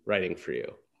in writing for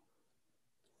you?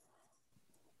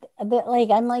 Like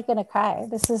I'm like gonna cry.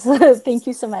 This is thank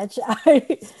you so much.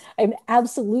 I'm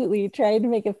absolutely trying to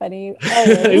make it funny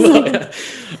always.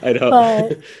 I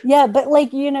know. But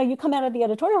like you come out of the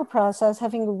editorial process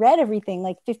having read everything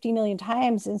like 50 million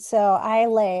times, and so I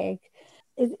like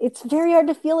it's very hard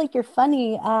to feel like you're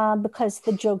funny because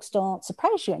the jokes don't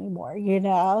surprise you anymore.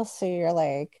 So you're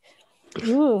like,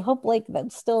 ooh, hope like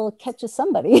that still catches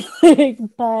somebody.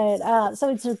 But so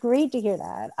it's great to hear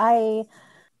that.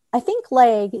 I think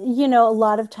like, a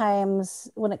lot of times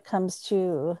when it comes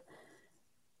to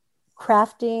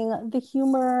crafting the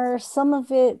humor, some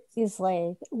of it is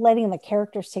like letting the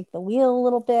characters take the wheel a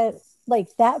little bit. Like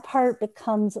that part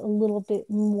becomes a little bit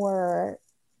more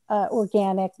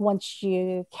organic once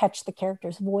you catch the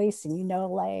character's voice and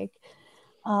like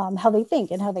how they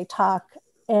think and how they talk,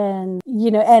 and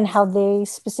and how they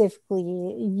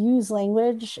specifically use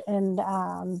language, and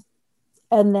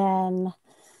then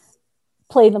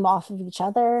play them off of each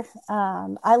other.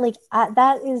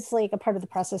 That is like a part of the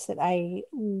process that I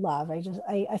love.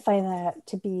 I find that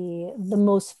to be the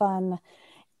most fun.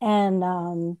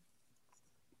 And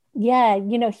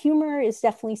humor is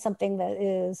definitely something that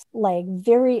is like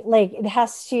very, like it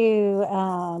has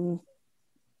to,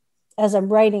 as I'm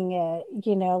writing it,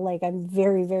 like I'm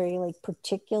very, very like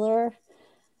particular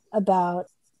about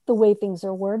the way things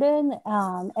are worded.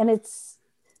 And it's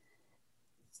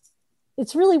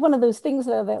really one of those things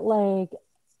though that like,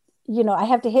 I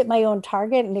have to hit my own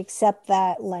target and accept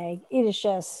that like it is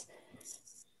just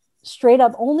straight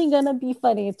up only gonna be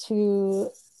funny to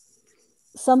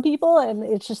some people, and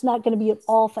it's just not going to be at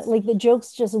all fun. Like the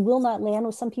jokes just will not land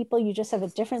with some people. You just have a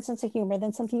different sense of humor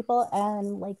than some people,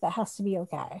 and like that has to be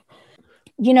okay.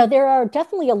 There are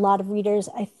definitely a lot of readers,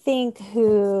 I think,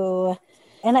 who,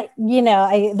 and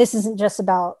this isn't just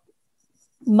about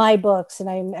my books, and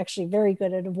I'm actually very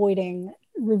good at avoiding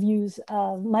reviews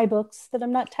of my books that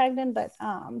I'm not tagged in, but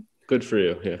good for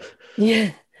you.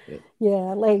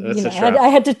 Yeah, like that's I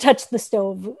had to touch the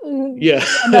stove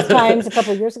enough times a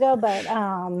couple of years ago, but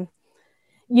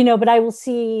but I will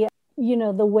see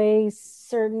the way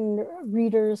certain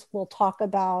readers will talk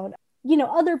about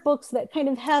other books that kind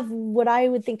of have what I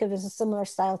would think of as a similar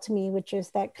style to me, which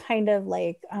is that kind of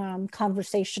like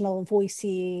conversational,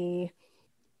 voicey,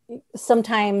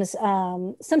 sometimes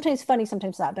funny,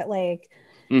 sometimes not, but like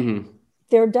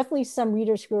there are definitely some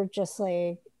readers who are just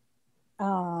like,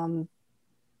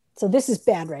 so this is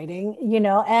bad writing,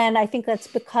 and I think that's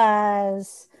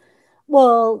because,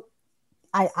 well,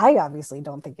 I obviously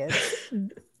don't think it's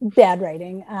bad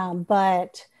writing,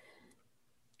 but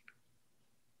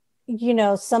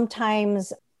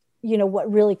sometimes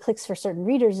what really clicks for certain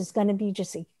readers is going to be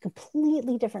just a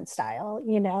completely different style.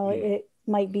 It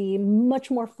might be much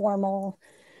more formal,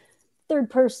 third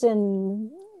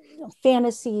person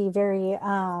fantasy, very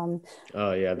oh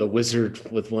yeah, the wizard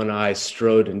with one eye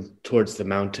strode towards the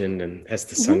mountain, and as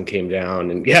the sun came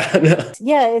down, and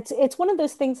it's one of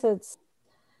those things that's,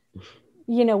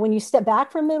 when you step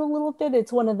back from it a little bit,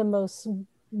 it's one of the most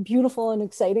beautiful and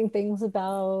exciting things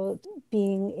about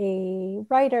being a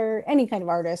writer, any kind of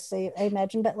artist, I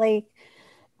imagine, but like,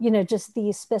 just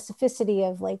the specificity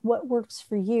of like what works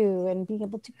for you and being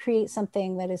able to create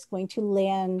something that is going to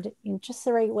land in just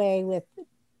the right way with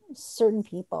certain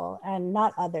people and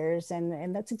not others.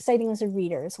 And that's exciting as a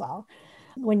reader as well.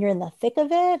 When you're in the thick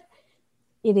of it,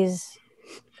 it is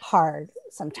hard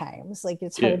sometimes. Like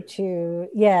it's hard to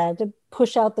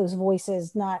push out those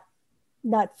voices, not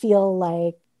feel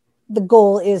like the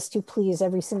goal is to please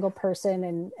every single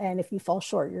person, and if you fall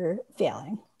short, you're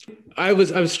failing. I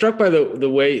was struck by the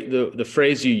way the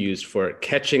phrase you used for it,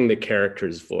 catching the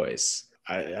character's voice.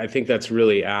 I think that's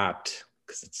really apt,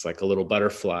 because it's like a little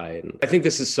butterfly. And I think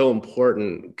this is so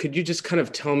important. Could you just kind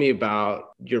of tell me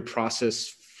about your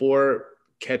process for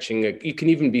catching you can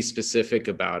even be specific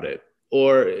about it,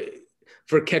 or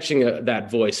for catching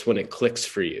that voice when it clicks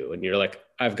for you and you're like,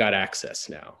 I've got access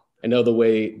now. I know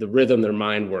the rhythm their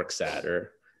mind works at.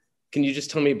 Or can you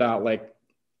just tell me about like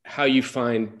how you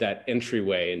find that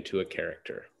entryway into a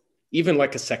character, even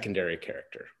like a secondary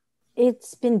character?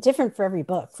 It's been different for every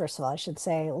book, first of all, I should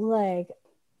say. Like,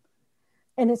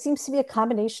 and it seems to be a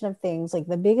combination of things. Like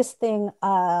the biggest thing,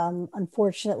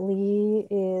 unfortunately,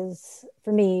 is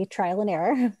for me, trial and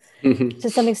error. To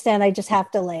some extent, I just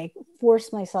have to like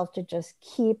force myself to just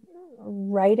keep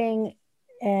writing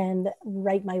and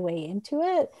write my way into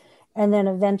it. And then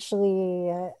eventually,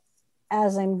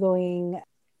 as I'm going,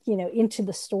 into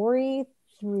the story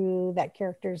through that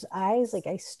character's eyes, like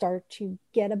I start to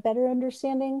get a better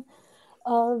understanding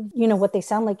of, what they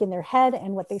sound like in their head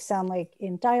and what they sound like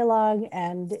in dialogue.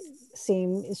 And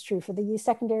same is true for the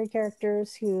secondary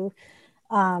characters who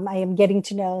I am getting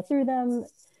to know through them.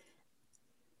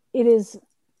 It is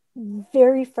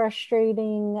very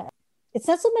frustrating. It's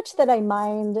not so much that I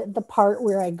mind the part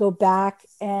where I go back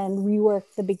and rework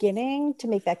the beginning to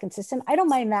make that consistent. I don't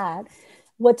mind that.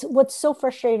 What's so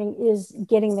frustrating is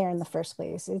getting there in the first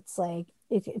place. It's like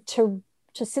to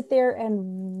sit there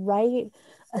and write,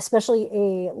 especially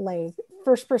a like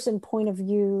first person point of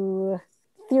view,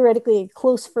 theoretically a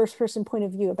close first person point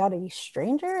of view about a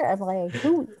stranger. I'm like,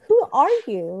 who are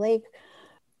you? Like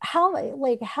how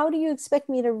do you expect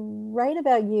me to write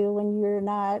about you when you're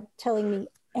not telling me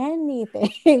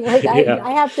anything? Like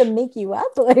I have to make you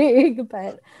up, like,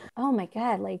 but oh my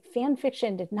god, like fan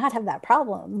fiction did not have that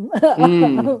problem.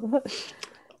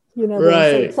 There's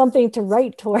like something to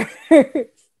write towards.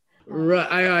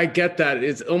 Right, I get that.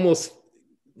 It's almost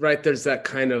right. There's that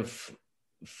kind of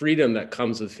freedom that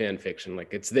comes with fan fiction.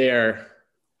 Like it's there,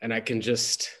 and I can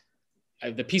just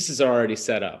the pieces are already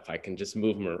set up. I can just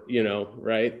move them,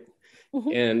 right?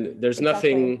 And there's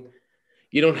nothing.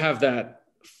 You don't have that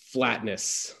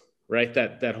flatness, right?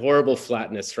 That horrible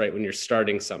flatness, right? When you're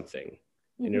starting something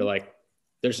and you're like,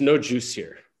 there's no juice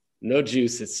here, no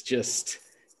juice. It's just,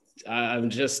 I'm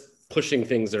just pushing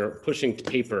things or pushing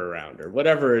paper around or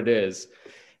whatever it is.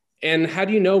 And how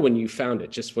do you know when you found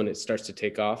it? Just when it starts to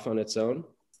take off on its own?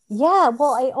 Yeah,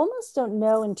 well, I almost don't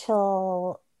know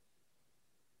until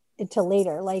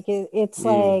later. Like it's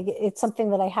like, it's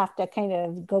something that I have to kind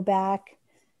of go back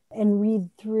and read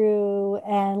through.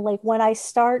 And like when I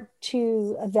start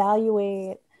to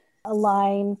evaluate a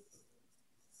line,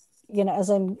 as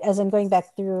I'm going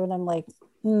back through and I'm like,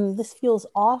 this feels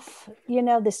off,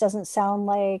 this doesn't sound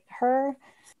like her,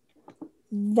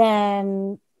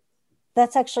 then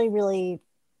that's actually really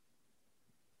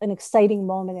an exciting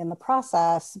moment in the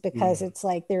process, because it's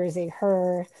like there is a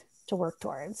her to work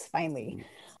towards finally.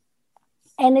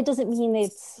 And it doesn't mean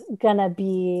it's gonna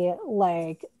be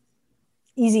like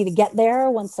easy to get there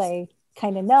once I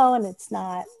kind of know, and it's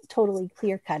not totally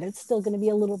clear cut. It's still going to be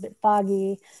a little bit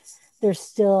foggy. There's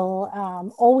still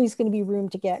always going to be room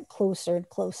to get closer and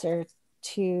closer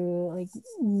to like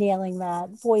nailing that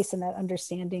voice and that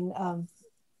understanding of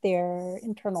their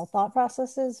internal thought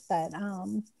processes. But I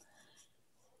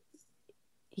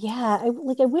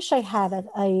wish I had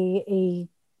a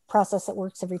process that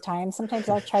works every time. Sometimes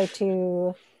I'll try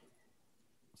to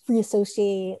free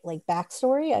associate like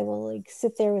backstory. I will like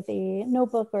sit there with a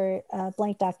notebook or a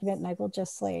blank document, and I will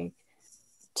just like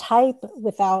type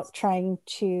without trying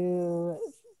to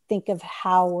think of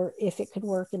how or if it could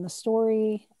work in the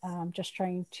story. Just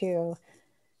trying to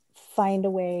find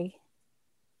a way,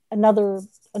 another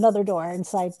door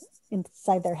inside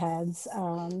their heads.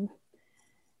 I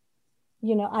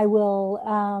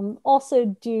will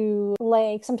also do,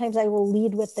 like, sometimes I will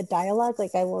lead with the dialogue.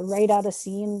 Like, I will write out a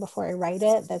scene before I write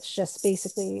it. That's just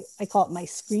basically, I call it my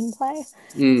screenplay,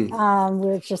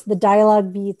 where it's just the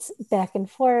dialogue beats back and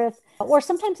forth. Or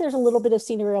sometimes there's a little bit of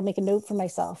scenery. I'll make a note for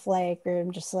myself, like, where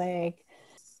I'm just like,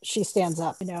 she stands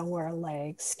up, we're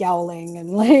like scowling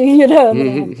and like,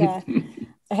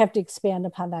 I have to expand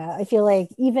upon that. I feel like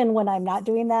even when I'm not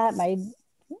doing that, my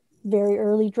very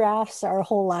early drafts are a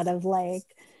whole lot of like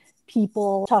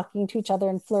people talking to each other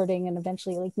and flirting and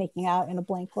eventually like making out in a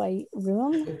blank white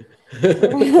room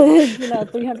for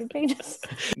 300 pages.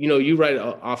 You write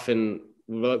often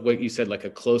what you said, like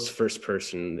a close first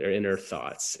person, their inner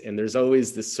thoughts, and there's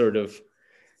always this sort of,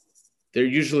 they're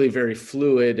usually very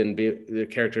fluid, and the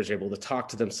characters are able to talk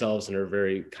to themselves and are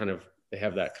very they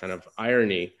have that kind of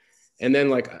irony. And then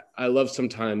like I love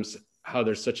sometimes how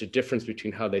there's such a difference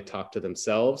between how they talk to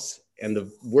themselves and the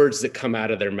words that come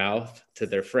out of their mouth to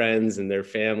their friends and their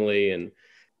family. And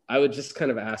I would just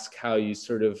kind of ask how you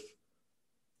sort of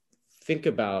think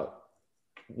about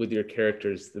with your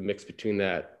characters, the mix between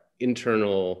that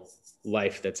internal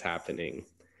life that's happening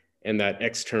and that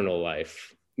external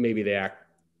life. Maybe they act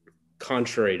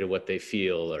contrary to what they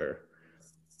feel or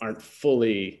aren't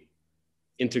fully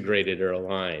integrated or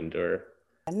aligned. Or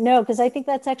no, because I think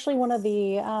that's actually one of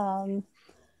the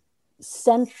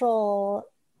central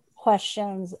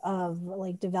questions of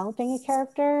like developing a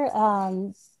character.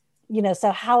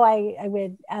 So how I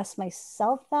would ask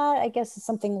myself that, I guess, is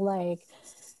something like,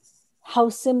 how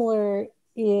similar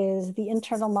is the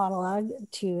internal monologue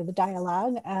to the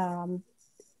dialogue?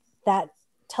 That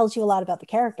tells you a lot about the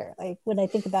character. Like when I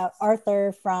think about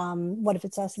Arthur from What If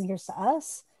It's Us and Here's to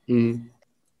Us,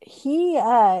 he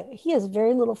has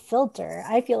very little filter.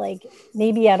 I feel like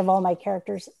maybe out of all my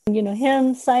characters,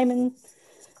 him, Simon,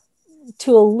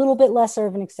 to a little bit lesser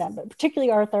of an extent, but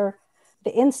particularly Arthur,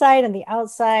 the inside and the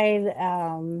outside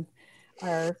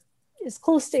are as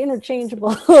close to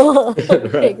interchangeable.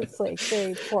 Right. It's like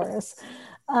very porous.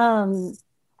 And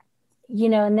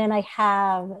then I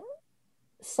have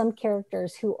some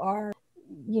characters who are,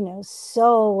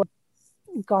 so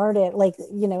guarded, like,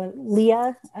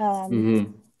 Leah.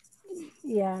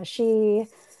 Yeah, she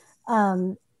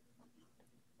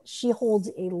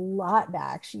holds a lot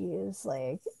back. She is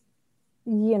like,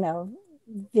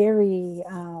 very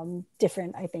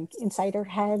different, I think, inside her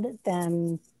head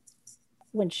than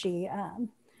when she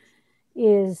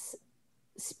is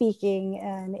speaking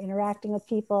and interacting with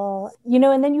people,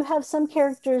 and then you have some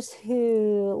characters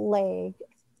who like,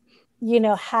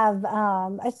 have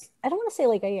I don't want to say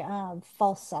like a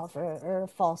false self or a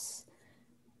false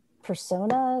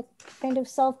persona kind of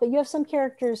self, but you have some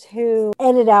characters who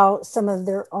edit out some of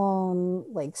their own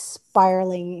like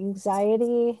spiraling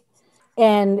anxiety,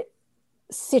 and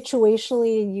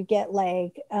situationally you get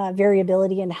like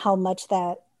variability in how much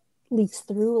that leaks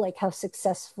through, like how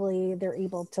successfully they're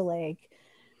able to like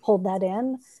hold that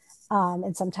in,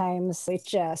 and sometimes it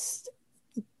just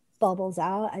bubbles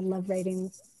out. I love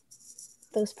writing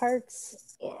those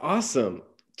parts. Awesome.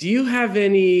 Do you have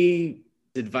any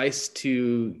advice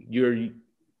to your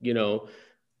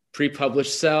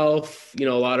pre-published self? A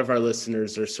lot of our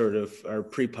listeners are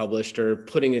pre-published or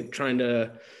trying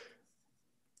to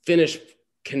finish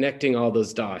connecting all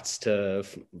those dots to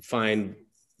find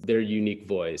their unique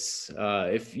voice.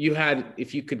 If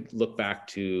you could look back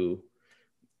to,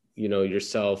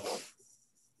 yourself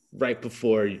right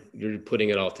before you're putting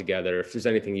it all together, if there's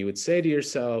anything you would say to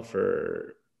yourself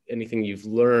or anything you've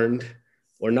learned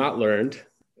or not learned,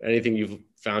 anything you've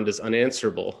found as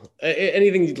unanswerable,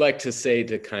 anything you'd like to say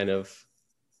to kind of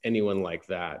anyone like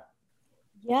that?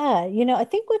 Yeah, I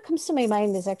think what comes to my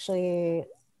mind is actually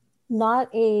not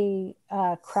a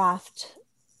craft,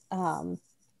 a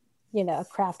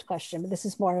craft question, but this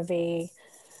is more of a,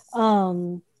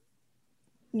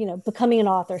 becoming an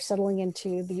author, settling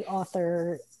into the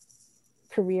author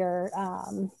career,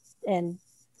 and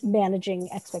managing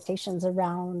expectations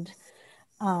around,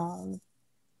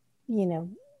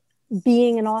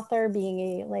 being an author, being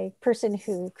a like person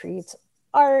who creates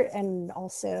art and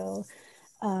also,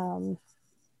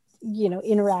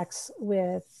 interacts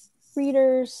with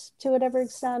readers to whatever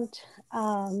extent.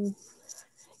 What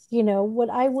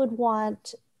I would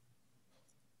want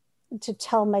to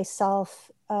tell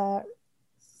myself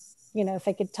if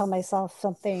I could tell myself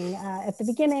something at the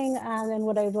beginning, and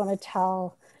what I would want to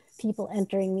tell people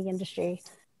entering the industry,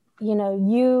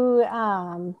 you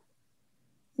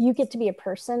get to be a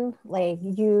person. Like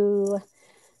you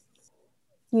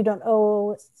don't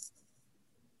owe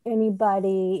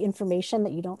anybody information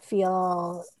that you don't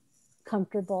feel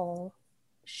comfortable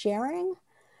sharing.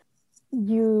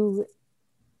 You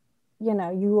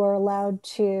are allowed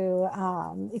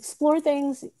to explore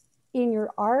things in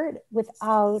your art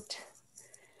without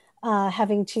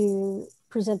having to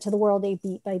present to the world a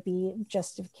beat by beat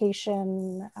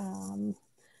justification. I'm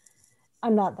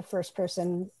not the first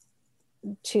person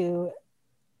to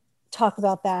talk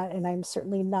about that, and I'm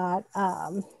certainly not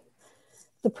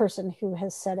the person who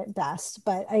has said it best.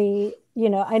 But I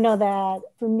know that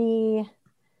for me,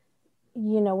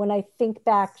 when I think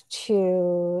back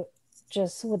to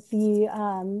just what the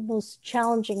most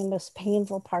challenging and most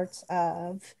painful parts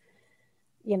of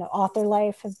author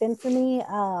life have been for me,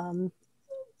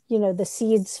 the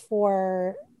seeds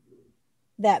for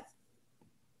that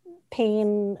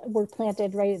pain were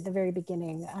planted right at the very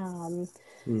beginning.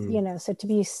 So to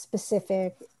be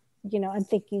specific, I'm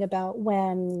thinking about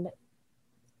when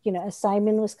as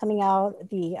Simon was coming out,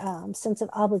 the sense of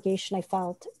obligation I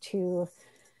felt to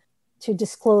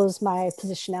disclose my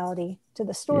positionality to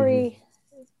the story.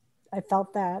 I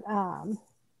felt that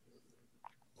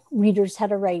readers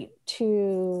had a right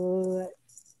to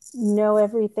know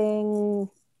everything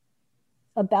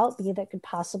about me that could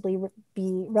possibly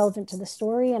be relevant to the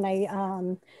story. And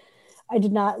I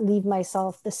did not leave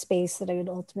myself the space that I would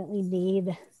ultimately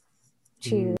need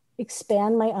to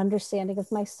expand my understanding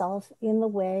of myself in the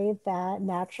way that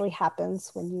naturally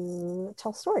happens when you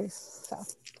tell stories. So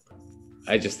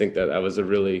I just think that was a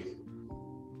really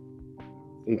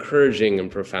encouraging and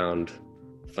profound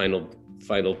final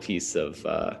piece of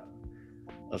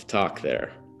talk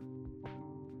there.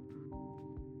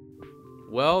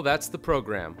 Well, that's the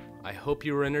program. I hope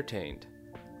you were entertained.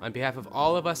 On behalf of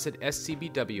all of us at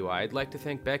SCBWI, I'd like to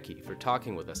thank Becky for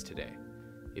talking with us today.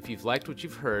 If you've liked what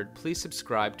you've heard, please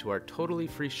subscribe to our totally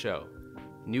free show.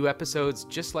 New episodes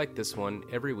just like this one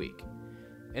every week.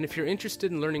 And if you're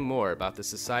interested in learning more about the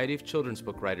Society of Children's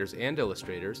Book Writers and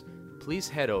Illustrators, please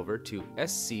head over to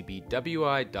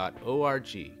scbwi.org.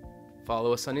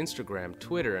 Follow us on Instagram,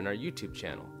 Twitter, and our YouTube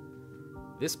channel.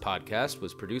 This podcast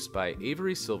was produced by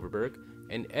Avery Silverberg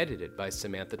and edited by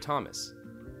Samantha Thomas.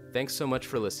 Thanks so much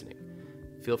for listening.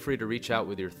 Feel free to reach out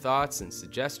with your thoughts and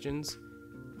suggestions.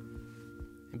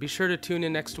 And be sure to tune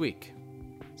in next week.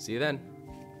 See you then.